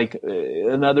that. Like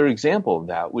another example of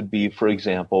that would be, for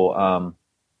example,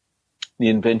 the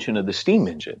invention of the steam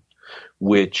engine,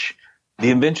 which the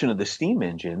invention of the steam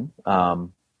engine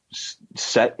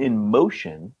set in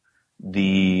motion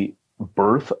the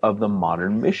birth of the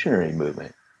modern missionary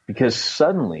movement. Because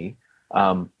suddenly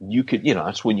you could,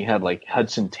 that's when you had like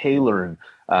Hudson Taylor and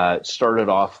started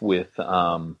off with,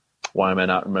 why am I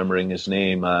not remembering his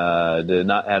name?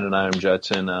 Not Adoniram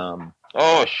Judson.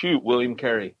 William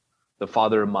Carey, the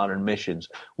father of modern missions.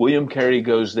 William Carey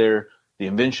goes there, the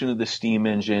invention of the steam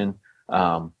engine,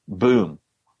 boom.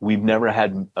 We've never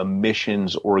had a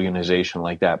missions organization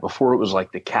like that. Before it was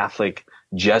like the Catholic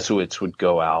Jesuits would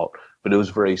go out, but it was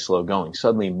very slow going.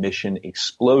 Suddenly mission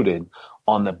exploded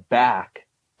on the back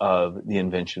of the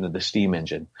invention of the steam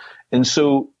engine. And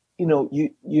so,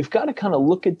 you've got to kind of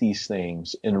look at these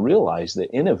things and realize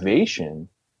that innovation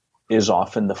is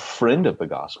often the friend of the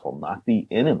gospel, not the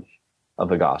enemy of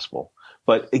the gospel.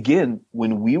 But again,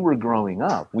 when we were growing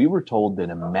up, we were told that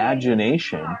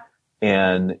imagination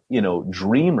and,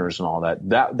 dreamers and all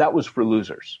that was for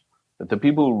losers. That the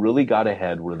people who really got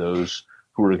ahead were those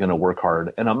who were going to work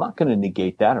hard. And I'm not going to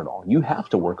negate that at all. You have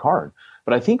to work hard.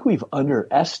 But I think we've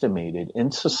underestimated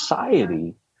in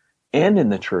society and in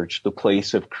the church the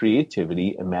place of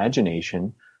creativity,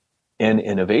 imagination, and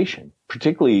innovation,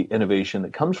 particularly innovation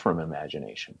that comes from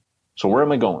imagination. So where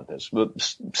am I going with this? But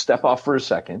step off for a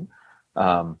second.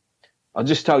 I'll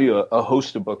just tell you a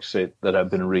host of books that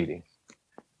I've been reading.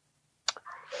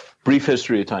 Brief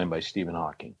History of Time by Stephen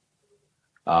Hawking.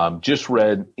 Just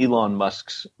read Elon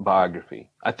Musk's biography.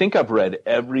 I think I've read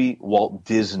every Walt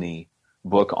Disney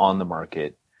book on the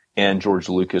market. And George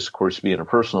Lucas, of course, being a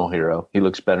personal hero, he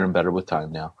looks better and better with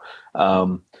time now.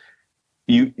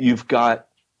 You've got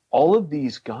all of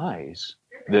these guys.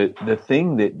 The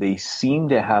thing that they seem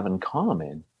to have in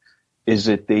common is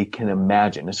that they can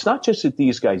imagine. It's not just that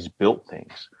these guys built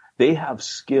things. They have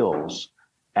skills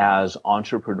as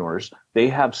entrepreneurs. They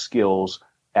have skills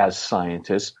as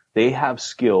scientists. They have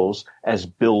skills as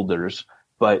builders.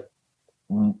 But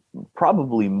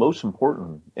probably most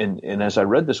important, and as I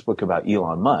read this book about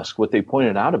Elon Musk, what they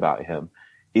pointed out about him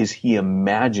is he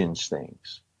imagines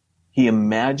things. He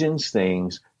imagines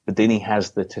things, but then he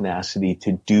has the tenacity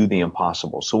to do the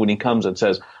impossible. So when he comes and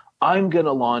says, I'm going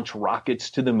to launch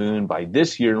rockets to the moon by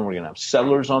this year, and we're going to have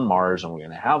settlers on Mars, and we're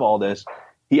going to have all this,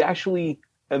 he actually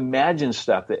imagines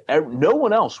stuff that no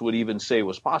one else would even say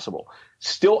was possible.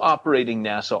 Still operating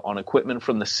NASA on equipment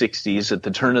from the 60s at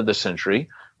the turn of the century,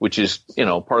 which is,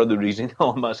 part of the reason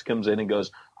Elon Musk comes in and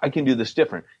goes, I can do this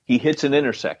different. He hits an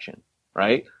intersection,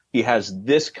 right? He has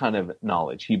this kind of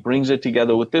knowledge. He brings it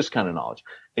together with this kind of knowledge,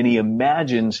 and he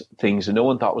imagines things that no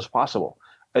one thought was possible.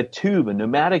 A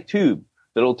pneumatic tube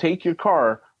that'll take your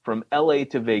car from LA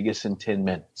to Vegas in 10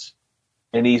 minutes.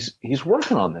 And he's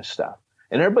working on this stuff.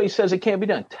 And everybody says it can't be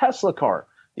done. Tesla car,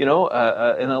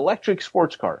 an electric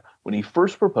sports car. When he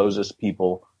first proposed this,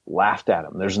 people laughed at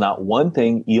him. There's not one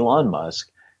thing Elon Musk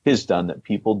has done that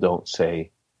people don't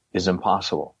say is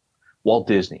impossible. Walt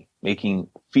Disney making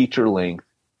feature-length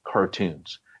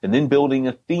cartoons and then building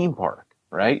a theme park,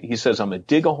 right? He says, I'm going to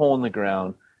dig a hole in the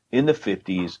ground in the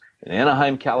 50s in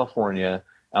Anaheim, California.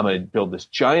 I'm going to build this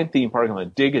giant theme park. I'm going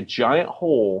to dig a giant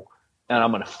hole, and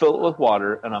I'm going to fill it with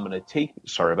water, and I'm going to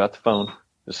sorry about the phone.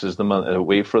 This is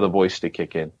wait for the voice to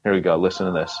kick in. Here we go. Listen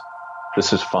to this.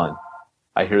 This is fun.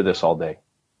 I hear this all day.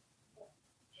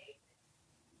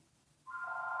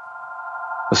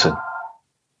 Listen.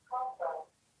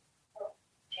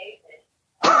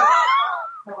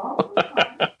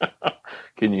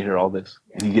 Can you hear all this?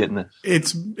 Are you getting this?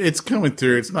 It's coming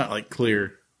through. It's not like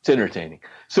clear. It's entertaining.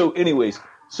 So anyways,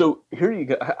 here you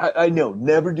go. I know,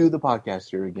 never do the podcast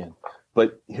here again.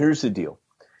 But here's the deal.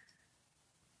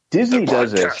 Disney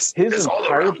does this. His all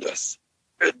around us.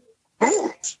 It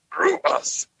moves through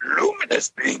us. Luminous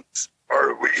beings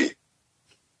are we.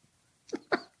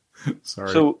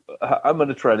 Sorry. So I'm going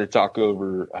to try to talk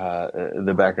over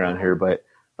the background here, but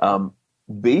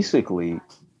basically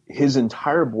his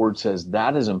entire board says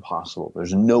that is impossible.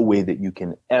 There's no way that you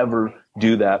can ever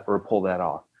do that or pull that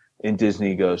off. And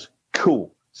Disney goes,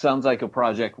 cool. Sounds like a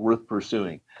project worth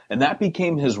pursuing. And that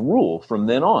became his rule from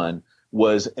then on,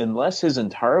 was unless his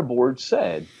entire board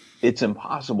said it's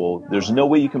impossible, there's no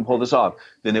way you can pull this off,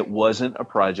 then it wasn't a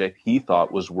project he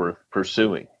thought was worth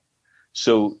pursuing.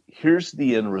 So here's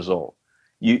the end result.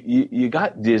 You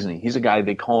got Disney. He's a guy,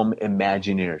 they call him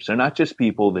Imagineers. They're not just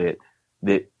people that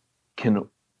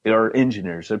are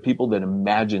engineers. They're people that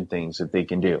imagine things that they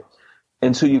can do.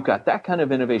 And so you've got that kind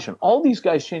of innovation. All these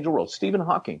guys change the world. Stephen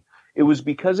Hawking, it was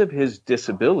because of his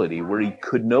disability where he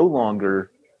could no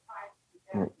longer.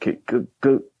 Okay,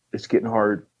 go. It's getting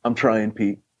hard. I'm trying,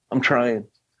 Pete. I'm trying.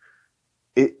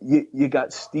 You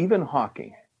got Stephen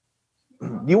Hawking.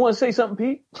 You want to say something,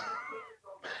 Pete?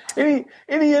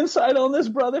 Any insight on this,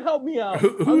 brother? Help me out.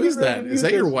 Who is that? Is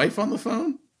that your wife on the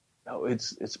phone? No,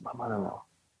 it's my mother-in-law.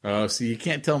 Oh, see, you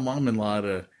can't tell mom-in-law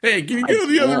to, hey, can you go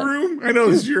to the other room? I know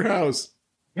this is your house.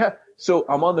 Yeah. So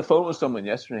I'm on the phone with someone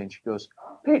yesterday, and she goes,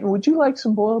 Peyton, would you like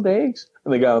some boiled eggs?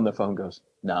 And the guy on the phone goes,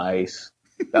 nice.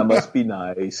 That must be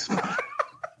nice.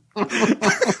 I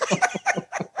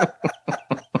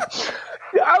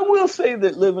will say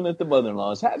that living at the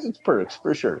mother-in-law's has its perks,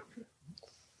 for sure.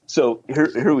 So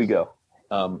here we go.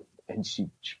 And she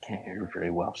can't hear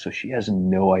very well, so she has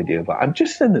no idea. I'm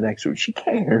just in the next room. She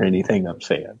can't hear anything I'm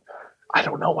saying. I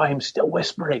don't know why I'm still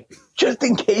whispering, just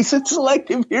in case it's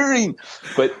selective hearing.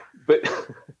 But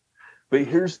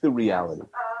here's the reality.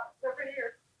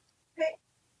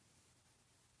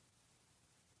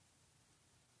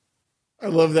 I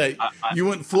love that. You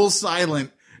went full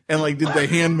silent and like did the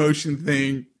hand motion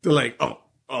thing to like, oh.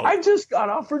 I just got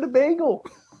offered a bagel.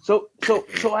 So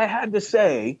I had to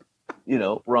say,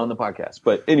 we're on the podcast.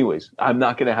 But anyways, I'm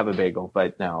not going to have a bagel,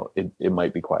 but now it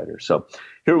might be quieter. So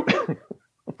here.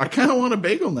 I kind of want a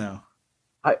bagel now.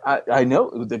 I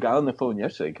know the guy on the phone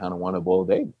yesterday kind of wanted a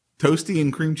boiled egg. Toasty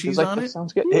and cream cheese on it?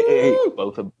 Sounds good. Hey,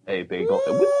 both a bagel with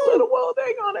a little boiled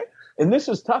egg on it. And this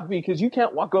is tough because you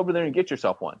can't walk over there and get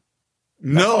yourself one.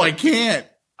 No, I can't.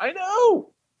 I know.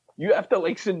 You have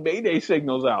to send Mayday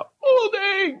signals out. Boiled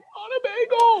egg on a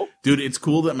bagel. Dude, it's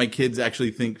cool that my kids actually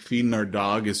think feeding our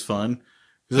dog is fun.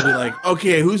 Because they'll be like,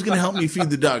 okay, who's going to help me feed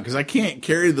the dog? Because I can't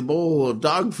carry the bowl of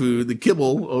dog food, the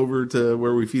kibble, over to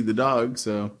where we feed the dog.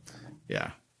 So,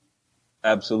 yeah.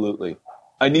 Absolutely.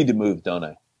 I need to move, don't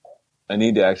I? I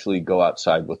need to actually go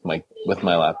outside with my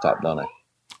laptop, don't I?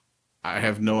 I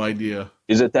have no idea.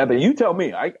 Is it that bad? You tell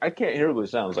me. I can't hear what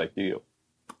it sounds like, do you?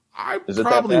 I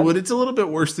probably would. It's a little bit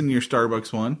worse than your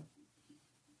Starbucks one.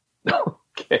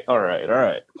 Okay, all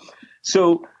right.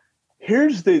 So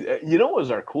Here's the, you know, what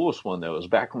was our coolest one though? It was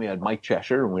back when we had Mike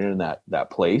Cheshire and we were in that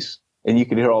place and you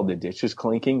could hear all the dishes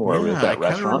clinking where we were at that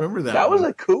restaurant. Remember that. That was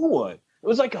a cool one. It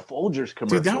was like a Folgers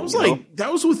commercial. Dude, that was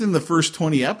that was within the first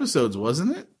 20 episodes,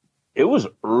 wasn't it? It was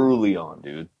early on,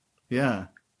 dude. Yeah.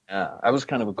 Yeah, that was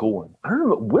kind of a cool one. I don't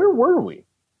remember, where were we?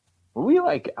 Were we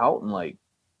like out in like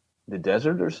the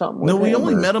desert or something? No, we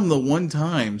only met him the one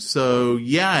time. So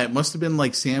yeah, it must have been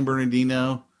like San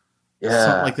Bernardino. Yeah.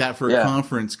 Something like that for a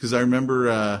conference. Cause I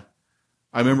remember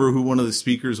who one of the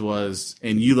speakers was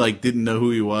and you like didn't know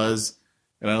who he was.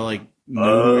 And I like knew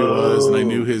who he was and I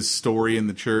knew his story in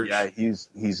the church. Yeah,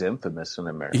 he's infamous in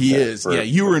America. He is. Yeah,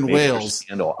 you were in Wales.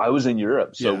 Scandal. I was in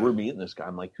Europe, so we're meeting this guy.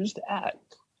 I'm like, who's that?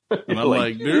 And I'm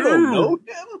like, dude, you don't know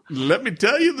him? Let me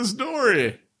tell you the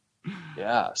story.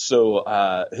 Yeah. So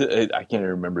I can't even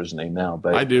remember his name now,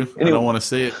 but I do. Anyway. I don't want to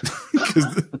say it.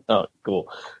 Oh, cool.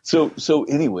 So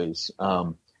anyways,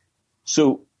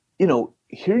 so you know,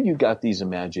 here you got these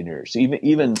Imagineers.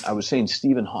 Even I was saying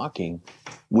Stephen Hawking,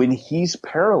 when he's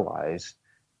paralyzed,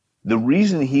 the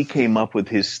reason he came up with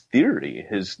his theory,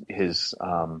 his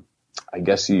I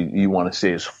guess you want to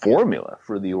say his formula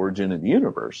for the origin of the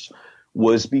universe,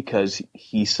 was because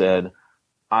he said,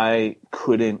 I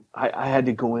had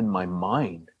to go in my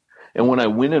mind. And when I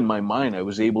went in my mind, I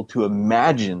was able to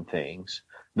imagine things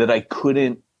that I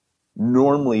couldn't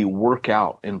normally work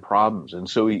out in problems. And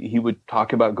so he would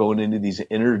talk about going into these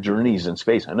inner journeys in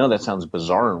space. I know that sounds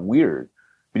bizarre and weird,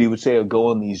 but he would say, I'd go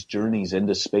on these journeys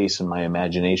into space in my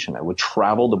imagination. I would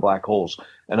travel to black holes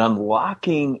and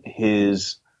unlocking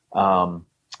his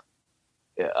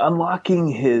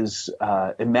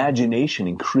imagination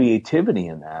and creativity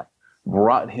in that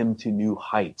brought him to new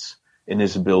heights in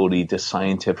his ability to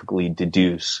scientifically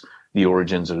deduce the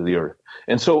origins of the earth.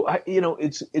 And so,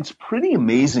 it's pretty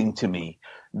amazing to me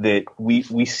that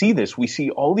we see this. We see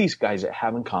all these guys that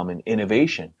have in common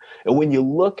innovation. And when you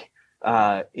look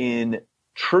in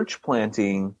church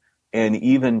planting and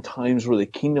even times where the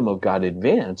kingdom of God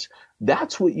advanced,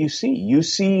 that's what you see. You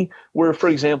see where, for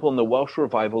example, in the Welsh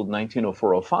revival of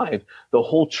 1904-05, the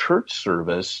whole church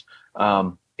service,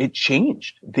 it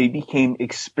changed. They became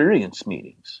experience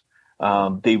meetings.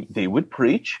 They would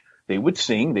preach, they would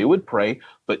sing, they would pray,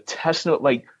 but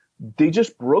they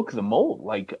just broke the mold.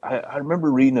 Like I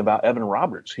remember reading about Evan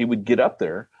Roberts. He would get up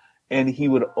there and he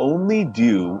would only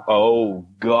do, oh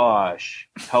gosh,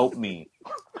 help me.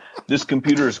 This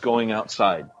computer is going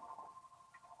outside.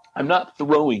 I'm not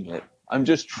throwing it. I'm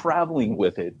just traveling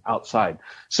with it outside.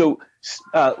 So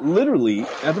literally,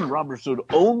 Evan Roberts would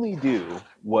only do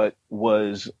what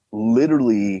was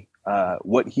literally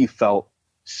what he felt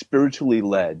spiritually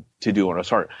led to do on his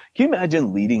heart. Can you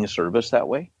imagine leading a service that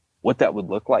way? What that would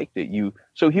look like?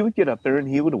 So he would get up there and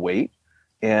he would wait,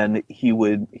 and he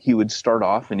would start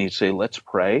off and he'd say, "Let's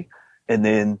pray," and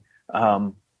then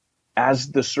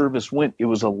as the service went, it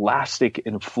was elastic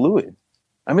and fluid.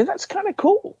 I mean, that's kind of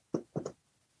cool.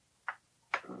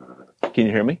 Can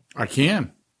you hear me? I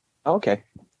can. Okay.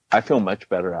 I feel much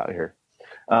better out here.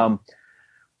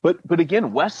 But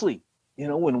again, Wesley,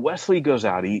 when Wesley goes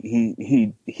out,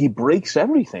 he breaks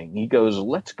everything. He goes,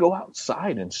 let's go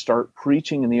outside and start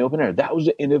preaching in the open air. That was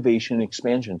an innovation and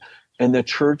expansion. And the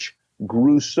church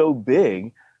grew so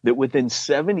big that within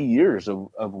 70 years of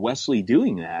Wesley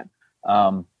doing that,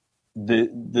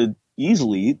 the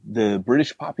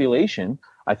British population,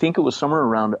 I think it was somewhere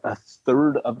around a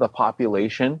third of the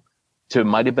population to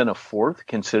might have been a fourth,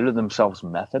 consider themselves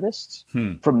Methodists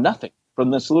from nothing, from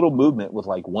this little movement with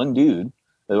like one dude,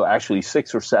 actually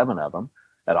 6 or 7 of them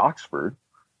at Oxford,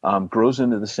 grows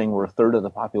into this thing where a third of the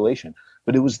population.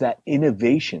 But it was that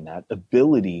innovation, that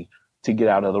ability to get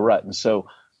out of the rut. And so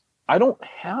I don't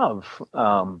have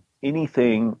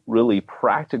anything really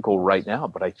practical right now,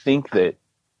 but I think that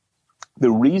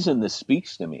the reason this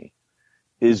speaks to me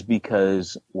is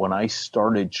because when I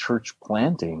started church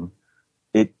planting,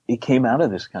 it came out of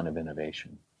this kind of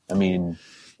innovation. I mean,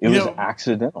 it was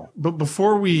accidental. But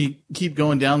before we keep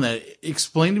going down that,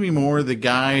 explain to me more the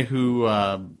guy who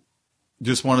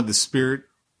just wanted the Spirit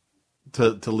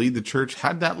to lead the church.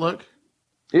 How'd that look?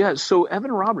 Yeah, so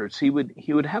Evan Roberts, he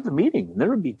would have a meeting, and there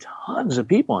would be tons of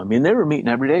people. I mean, they were meeting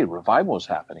every day. Revival was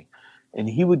happening. And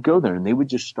he would go there, and they would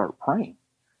just start praying.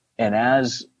 And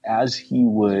as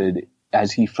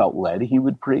he felt led, he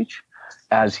would preach.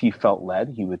 As he felt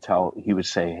led, he would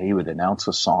announce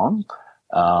a song.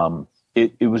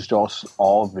 It was just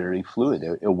all very fluid.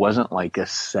 It wasn't like a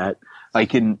set,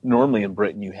 normally in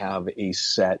Britain, you have a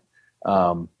set,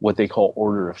 what they call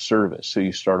order of service. So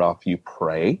you start off, you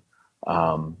pray,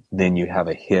 Then you have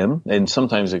a hymn, and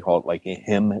sometimes they call it like a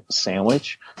hymn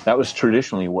sandwich. That was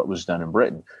traditionally what was done in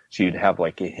Britain. So you'd have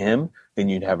like a hymn, then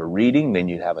you'd have a reading, then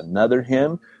you'd have another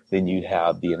hymn, then you'd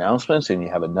have the announcements, and you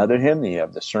have another hymn, then you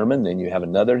have the sermon, then you have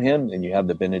another hymn, then you have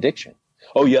the benediction.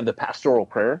 Oh, you have the pastoral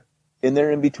prayer in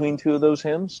there in between two of those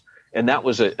hymns. And that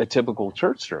was a typical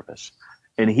church service.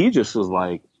 And he just was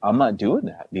like, I'm not doing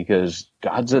that because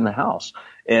God's in the house.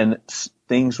 And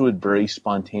things would very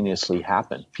spontaneously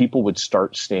happen. People would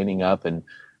start standing up and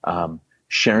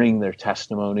sharing their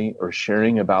testimony or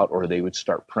sharing about, or they would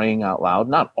start praying out loud,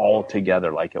 not all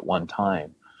together like at one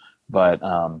time. But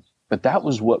that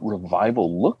was what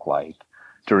revival looked like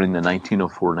during the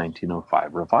 1904,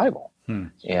 1905 revival.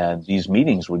 And these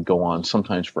meetings would go on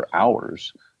sometimes for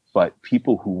hours. But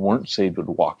people who weren't saved would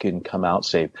walk in, come out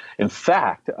saved. In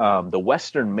fact, the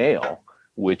Western Mail,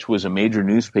 which was a major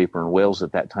newspaper in Wales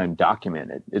at that time,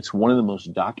 documented. It's one of the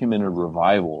most documented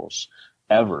revivals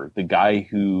ever. The guy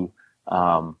who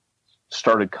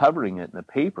started covering it in the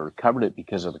paper covered it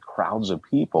because of the crowds of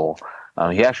people.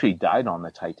 He actually died on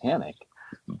the Titanic,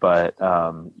 but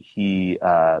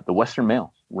the Western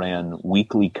Mail ran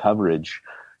weekly coverage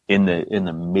in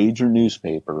the major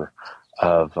newspaper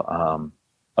of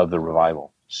the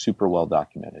revival. Super well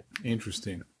documented.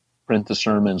 Interesting. Print the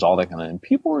sermons, all that kind of, and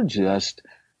people were just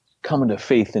coming to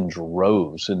faith in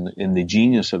droves. And the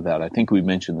genius of that, I think we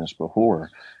mentioned this before,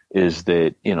 is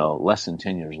that, less than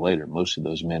 10 years later, most of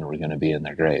those men were going to be in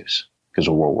their graves because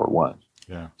of World War I.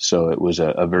 Yeah. So it was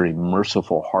a very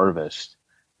merciful harvest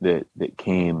that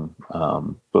came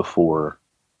before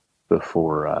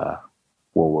World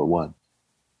War I.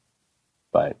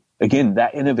 But again,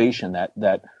 that innovation,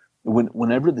 that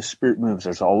whenever the Spirit moves,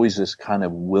 there's always this kind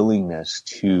of willingness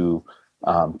to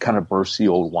kind of burst the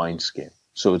old wineskin.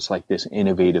 So it's like this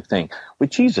innovative thing. What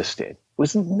Jesus did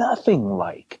was nothing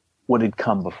like what had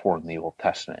come before in the Old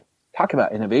Testament. Talk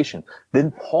about innovation.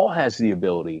 Then Paul has the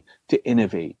ability to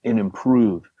innovate and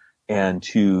improve and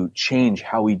to change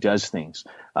how he does things.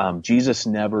 Jesus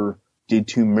never did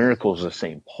two miracles the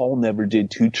same. Paul never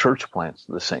did two church plants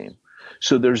the same.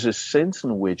 So there's a sense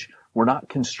in which we're not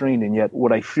constrained. And yet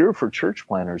what I fear for church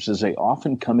planners is they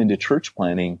often come into church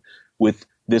planning with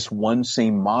this one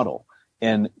same model.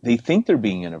 And they think they're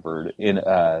being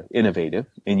innovative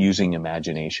and using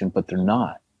imagination, but they're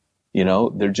not.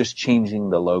 They're just changing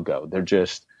the logo. They're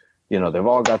just, they've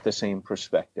all got the same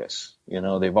prospectus.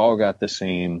 They've all got the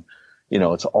same,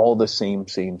 it's all the same.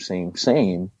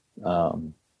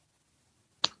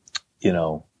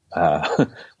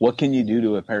 What can you do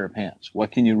to a pair of pants?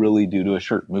 What can you really do to a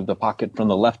shirt? Move the pocket from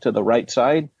the left to the right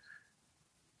side?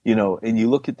 And you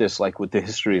look at this like with the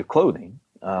history of clothing,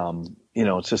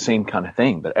 it's the same kind of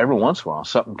thing. But every once in a while,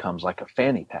 something comes like a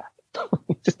fanny pack.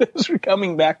 Those are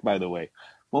coming back, by the way.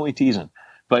 I'm only teasing.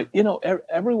 But,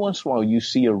 every once in a while, you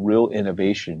see a real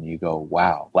innovation. You go,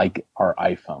 wow, like our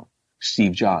iPhone.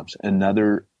 Steve Jobs,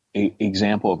 another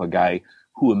example of a guy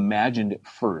who imagined it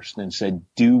first and said,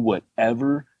 do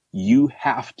whatever you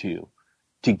have to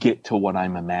get to what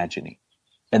I'm imagining.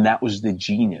 And that was the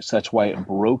genius. That's why it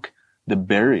broke the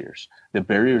barriers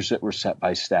that were set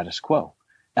by status quo.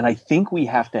 And I think we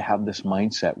have to have this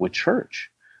mindset with church.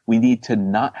 We need to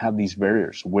not have these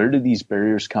barriers. Where do these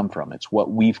barriers come from? It's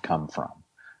what we've come from.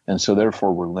 And so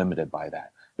therefore we're limited by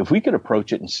that. If we could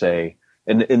approach it and say,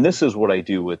 and this is what I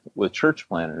do with church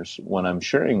planners when I'm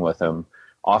sharing with them,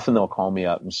 often they'll call me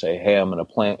up and say, hey, I'm going to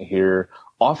plant here.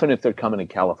 Often if they're coming to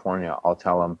California, I'll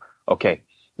tell them, okay,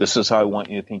 this is how I want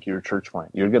you to think of your church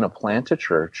plant. You're going to plant a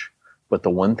church, but the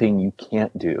one thing you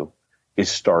can't do is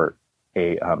start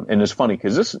and it's funny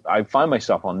because I find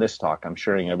myself on this talk, I'm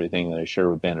sharing everything that I share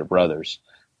with Bandit Brothers,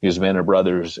 because Bandit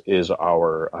Brothers is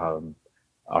our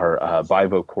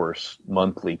Vivo course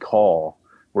monthly call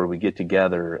where we get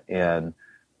together, and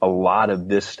a lot of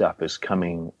this stuff is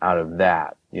coming out of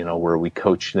that, where we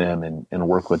coach them and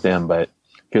work with them. But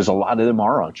because a lot of them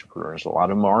are entrepreneurs, a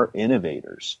lot of them are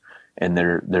innovators, and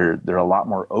they're a lot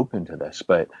more open to this.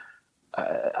 But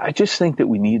I just think that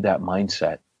we need that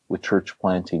mindset with church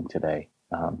planting today,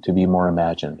 to be more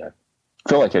imaginative. I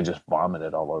feel like I just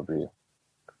vomited all over you.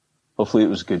 Hopefully it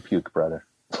was good puke, brother.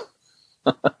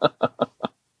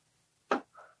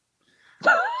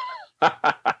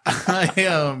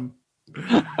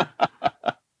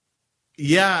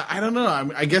 Yeah, I don't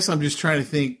know. I guess I'm just trying to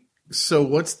think. So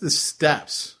what's the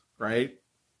steps, right?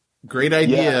 Great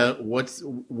idea. Yeah.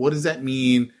 What does that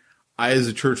mean I, as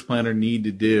a church planner, need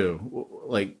to do?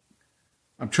 Like,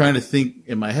 I'm trying to think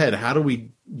in my head, how do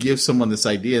we give someone this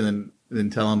idea and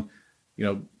then tell them,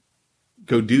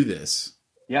 go do this?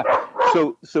 Yeah.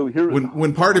 So here,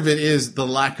 when part of it is the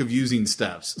lack of using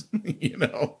steps,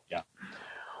 Yeah.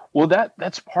 Well,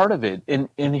 that's part of it. And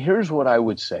here's what I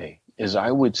would say is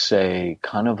I would say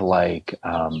kind of like,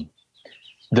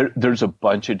 there's a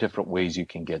bunch of different ways you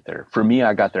can get there. For me,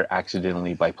 I got there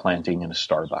accidentally by planting in a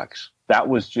Starbucks. That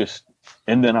was just,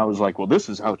 and then I was like, well, this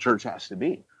is how church has to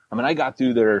be. I mean, I got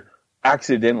through there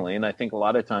accidentally. And I think a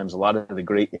lot of times, a lot of the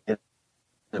great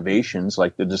innovations,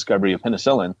 like the discovery of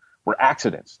penicillin, were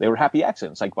accidents. They were happy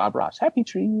accidents, like Bob Ross. Happy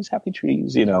trees,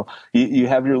 you know. You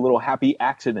have your little happy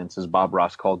accidents, as Bob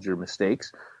Ross called your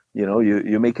mistakes. You know,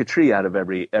 you make a tree out of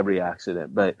every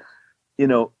accident. But, you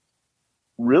know,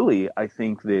 really, I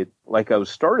think that, like I was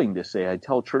starting to say, I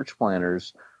tell church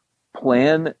planners,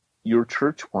 plan your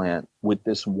church plant with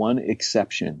this one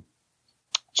exception.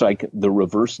 It's like the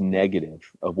reverse negative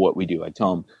of what we do. I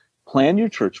tell them, plan your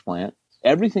church plant,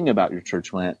 everything about your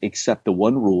church plant, except the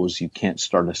one rule is you can't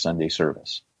start a Sunday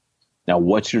service. Now,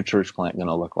 what's your church plant going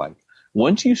to look like?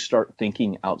 Once you start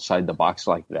thinking outside the box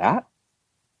like that,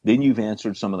 then you've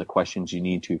answered some of the questions you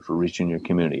need to for reaching your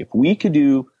community. If we could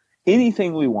do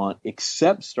anything we want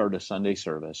except start a Sunday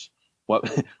service,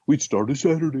 what we'd start a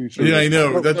Saturday service. Yeah, I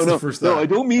know. That's the first thought. No, I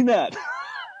don't mean that.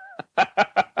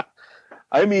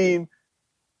 I mean,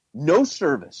 no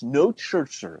service, no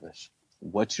church service.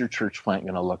 What's your church plant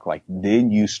going to look like? Then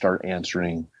you start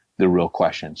answering the real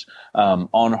questions. On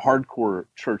Hardcore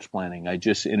Church Planning, I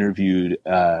just interviewed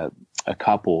a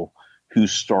couple who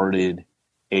started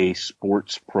a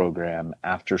sports program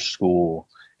after school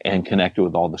and connected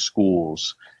with all the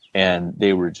schools. And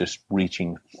they were just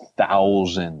reaching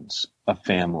thousands of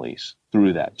families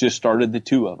through that. Just started the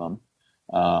two of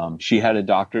them. She had a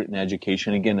doctorate in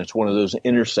education. Again, it's one of those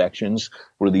intersections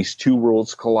where these two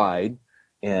worlds collide.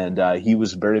 And he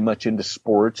was very much into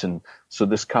sports. And so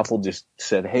this couple just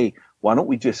said, hey, why don't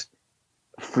we just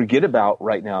forget about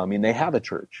right now? I mean, they have a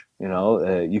church, you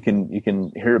know, you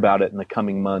can hear about it in the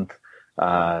coming month.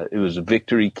 It was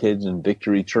Victory Kids and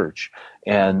Victory Church.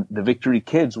 And the Victory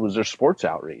Kids was their sports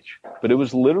outreach, but it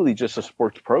was literally just a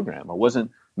sports program. It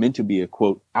wasn't meant to be a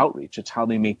quote outreach. It's how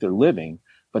they make their living.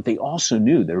 But they also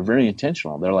knew they're very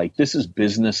intentional. They're like, this is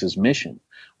business as mission.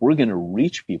 We're going to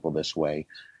reach people this way.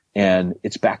 And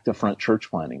it's back to front church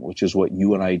planning, which is what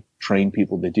you and I train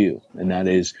people to do. And that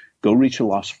is go reach the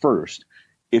lost first.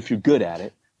 If you're good at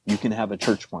it, you can have a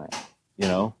church plant, you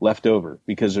know, left over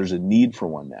because there's a need for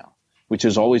one now, which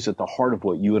is always at the heart of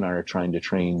what you and I are trying to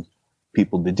train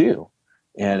people to do.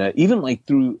 And even like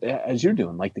through, as you're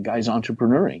doing, like the guys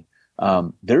entrepreneuring,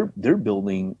 they're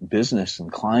building business and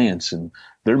clients and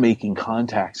they're making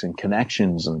contacts and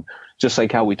connections. And just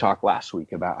like how we talked last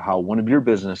week about how one of your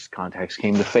business contacts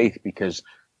came to faith because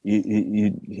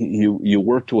you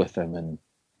worked with them. And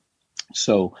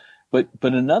so, but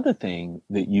another thing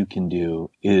that you can do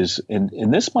is,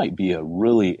 and this might be a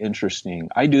really interesting,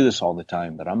 I do this all the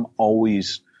time, but I'm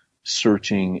always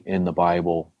searching in the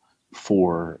Bible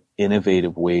for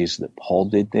innovative ways that Paul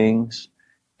did things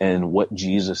and what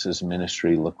Jesus's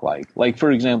ministry looked like. Like,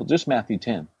 for example, just Matthew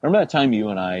 10. Remember that time you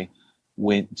and I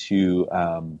went to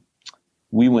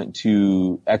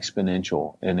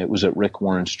Exponential, and it was at Rick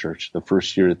Warren's church the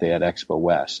first year that they had Expo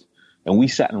West. And we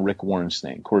sat in Rick Warren's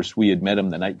thing. Of course, we had met him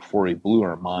the night before. He blew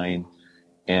our mind.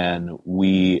 And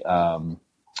we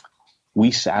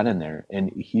sat in there,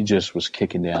 and he just was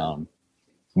kicking down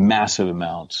massive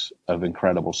amounts of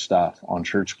incredible stuff on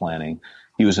church planning.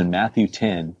 He was in Matthew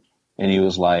 10, and he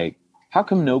was like, how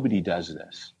come nobody does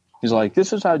this? He's like,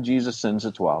 this is how Jesus sends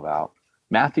the 12 out.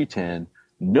 Matthew 10,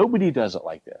 nobody does it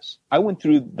like this. I went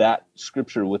through that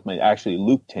scripture with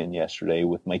Luke 10 yesterday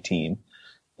with my team.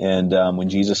 And when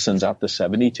Jesus sends out the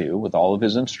 72 with all of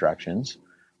his instructions,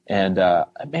 and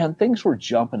man, things were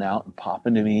jumping out and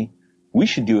popping to me. We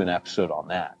should do an episode on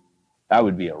that. That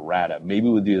would be a rad. Maybe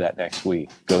we'll do that next week.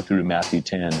 Go through Matthew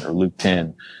 10 or Luke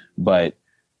 10. But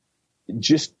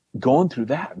just going through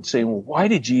that and saying, well, why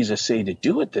did Jesus say to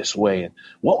do it this way? And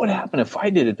what would happen if I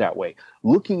did it that way?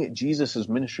 Looking at Jesus's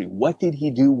ministry, what did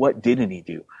he do? What didn't he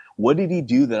do? What did he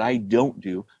do that I don't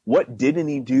do? What didn't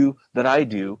he do that I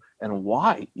do? And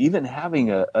why? Even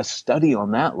having a study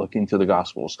on that, looking to the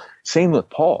Gospels. Same with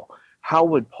Paul. How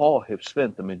would Paul have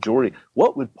spent the majority?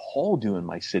 What would Paul do in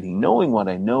my city, knowing what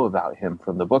I know about him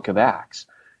from the book of Acts?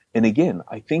 And again,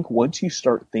 I think once you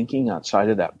start thinking outside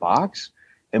of that box,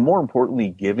 and more importantly,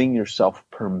 giving yourself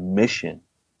permission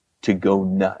to go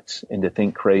nuts and to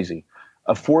think crazy.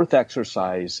 A fourth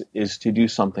exercise is to do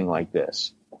something like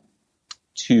this.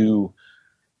 To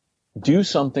do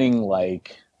something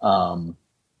like,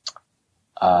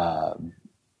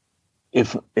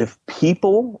 if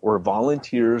people or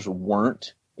volunteers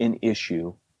weren't an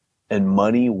issue and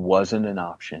money wasn't an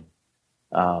option,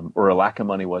 or a lack of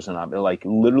money wasn't, like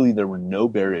literally there were no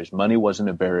barriers. Money wasn't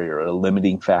a barrier or a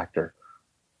limiting factor.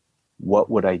 What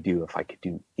would I do if I could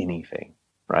do anything?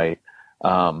 Right.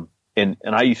 And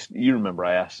you remember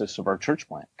I asked this of our church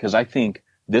plant, because I think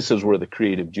this is where the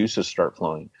creative juices start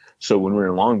flowing. So when we were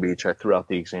in Long Beach, I threw out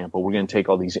the example, we're going to take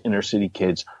all these inner city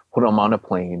kids, put them on a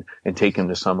plane and take them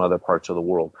to some other parts of the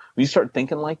world. When you start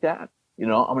thinking like that, I'm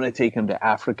going to take them to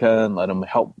Africa and let them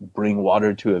help bring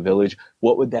water to a village.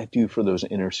 What would that do for those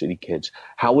inner city kids?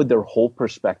 How would their whole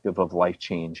perspective of life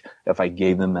change if I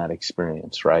gave them that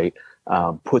experience, right?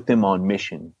 Put them on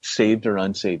mission, saved or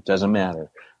unsaved, doesn't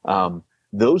matter.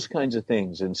 Those kinds of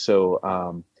things. And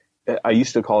so, I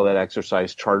used to call that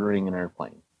exercise chartering an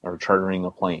airplane or chartering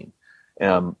a plane,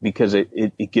 because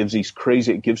it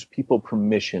gives people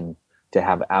permission to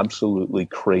have absolutely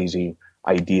crazy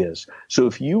ideas. So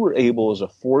if you were able as a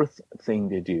fourth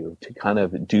thing to do, to kind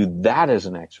of do that as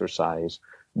an exercise,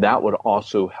 that would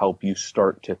also help you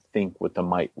start to think with the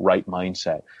right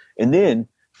mindset. And then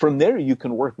from there, you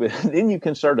can work with, then you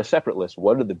can start a separate list.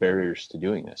 What are the barriers to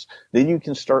doing this? Then you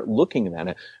can start looking at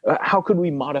it. How could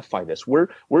we modify this?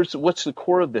 What's the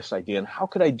core of this idea? And how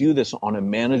could I do this on a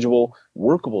manageable,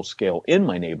 workable scale in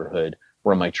my neighborhood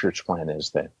where my church plant is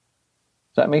then?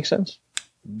 Does that make sense?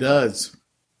 It does.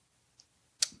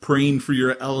 Praying for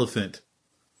your elephant.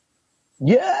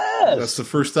 Yes. That's the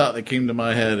first thought that came to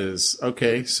my head is,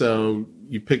 okay, so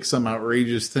you pick some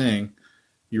outrageous thing,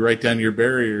 you write down your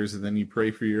barriers, and then you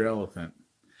pray for your elephant.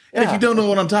 And if you don't know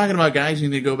what I'm talking about, guys, you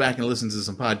need to go back and listen to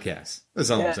some podcasts. That's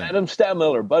all I'm saying. Adam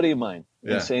Stadmiller, buddy of mine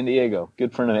in San Diego.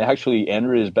 Good friend of mine. Actually,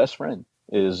 Andrew, his best friend,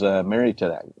 is married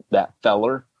to that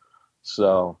feller.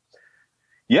 So,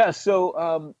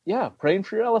 praying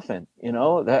for your elephant.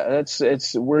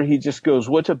 It's where he just goes,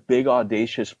 what's a big,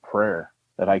 audacious prayer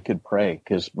that I could pray?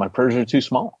 Because my prayers are too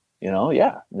small.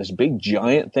 This big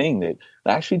giant thing that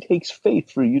actually takes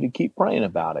faith for you to keep praying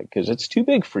about it because it's too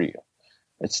big for you.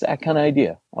 It's that kind of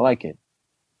idea. I like it.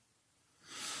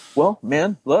 Well,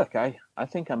 man, look, I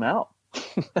think I'm out.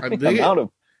 I think I'm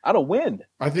out of wind.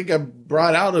 I think I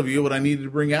brought out of you what I needed to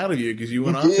bring out of you because you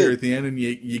went off there at the end and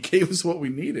you gave us what we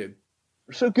needed.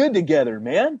 We're so good together,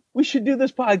 man. We should do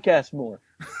this podcast more.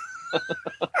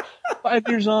 5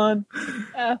 years on,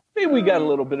 maybe we got a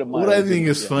little bit of money. What I think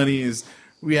is funny is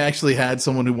we actually had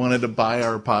someone who wanted to buy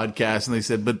our podcast, and they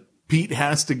said, but Pete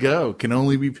has to go. Can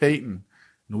only be Peyton.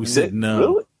 And we said no.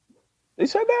 Really? They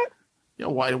said that? Yeah.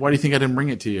 Why do you think I didn't bring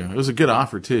it to you? It was a good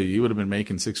offer, too. You would have been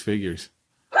making 6 figures.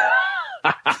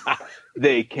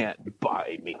 They can't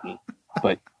buy me,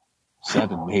 but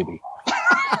 7 maybe.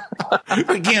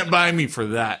 They can't buy me for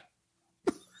that.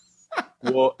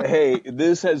 Well, hey,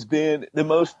 this has been the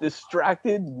most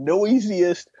distracted,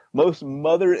 noisiest, most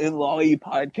mother-in-law-y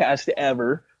podcast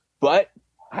ever, but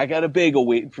I got a bagel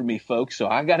waiting for me, folks, so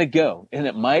I got to go, and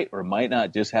it might or might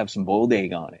not just have some boiled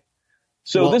egg on it.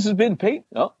 So this has been Pete.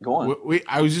 Oh, go on.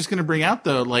 I was just going to bring out,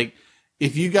 though, like,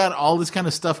 if you got all this kind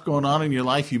of stuff going on in your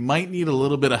life, you might need a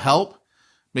little bit of help,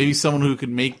 maybe someone who could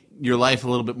make your life a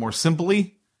little bit more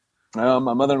simply. My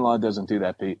mother-in-law doesn't do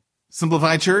that, Pete.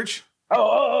 Simplify Church?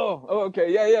 Oh,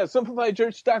 okay. Yeah.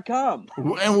 SimplifyChurch.com.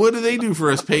 And what do they do for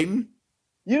us, Peyton?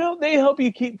 They help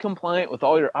you keep compliant with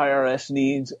all your IRS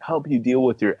needs, help you deal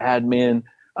with your admin,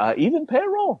 even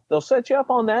payroll. They'll set you up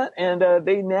on that, and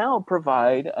they now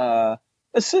provide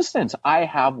assistance. I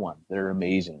have one. They're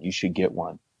amazing. You should get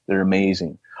one. They're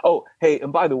amazing. Oh, hey,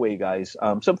 and by the way, guys,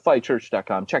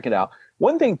 SimplifyChurch.com, check it out.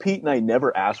 One thing Pete and I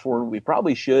never asked for, and we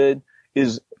probably should,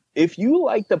 is if you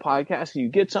like the podcast and you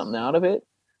get something out of it,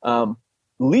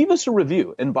 leave us a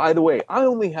review. And by the way, I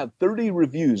only have 30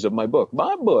 reviews of my book.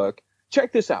 My book,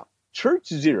 check this out. Church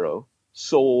Zero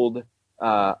sold,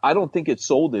 I don't think it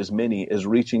sold as many as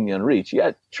Reaching the Unreached.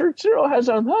 Yet Church Zero has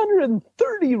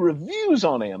 130 reviews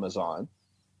on Amazon,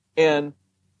 and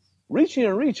Reaching the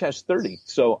Unreached has 30.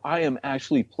 So I am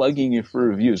actually plugging you for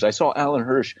reviews. I saw Alan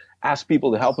Hirsch ask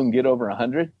people to help him get over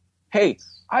 100. Hey,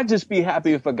 I'd just be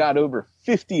happy if I got over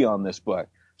 50 on this book.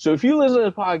 So if you listen to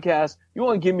the podcast, you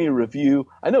want to give me a review.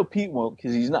 I know Pete won't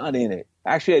because he's not in it.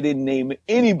 Actually, I didn't name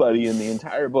anybody in the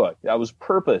entire book. That was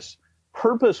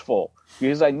purposeful,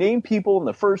 because I named people in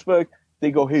the first book.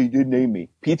 They go, hey, you did name me.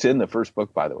 Pete's in the first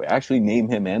book, by the way. I actually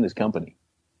named him and his company.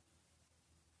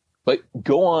 But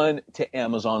go on to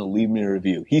Amazon and leave me a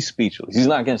review. He's speechless. He's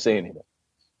not going to say anything.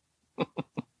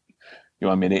 You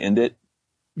want me to end it?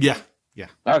 Yeah.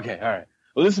 Okay, all right.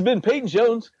 Well, this has been Peyton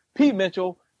Jones, Pete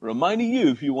Mitchell, reminding you,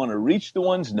 if you want to reach the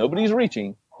ones nobody's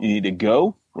reaching, you need to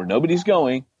go where nobody's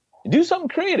going and do something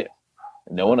creative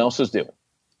that no one else is doing.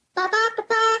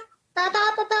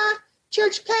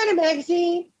 Church Planner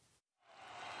Magazine.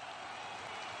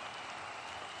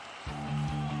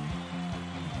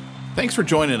 Thanks for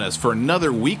joining us for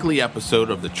another weekly episode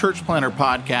of the Church Planter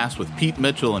Podcast with Pete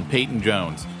Mitchell and Peyton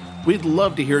Jones. We'd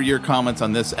love to hear your comments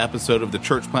on this episode of the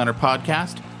Church Planter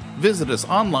Podcast. Visit us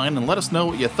online and let us know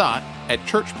what you thought at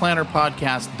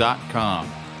churchplanterpodcast.com.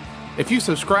 If you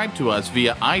subscribe to us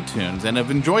via iTunes and have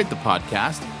enjoyed the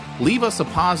podcast, leave us a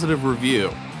positive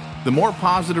review. The more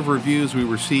positive reviews we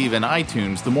receive in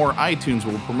iTunes, the more iTunes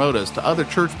will promote us to other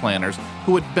church planners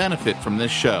who would benefit from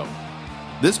this show.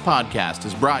 This podcast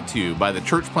is brought to you by the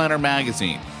Church Planter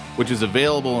Magazine, which is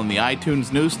available in the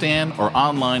iTunes newsstand or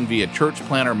online via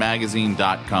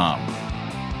churchplantermagazine.com.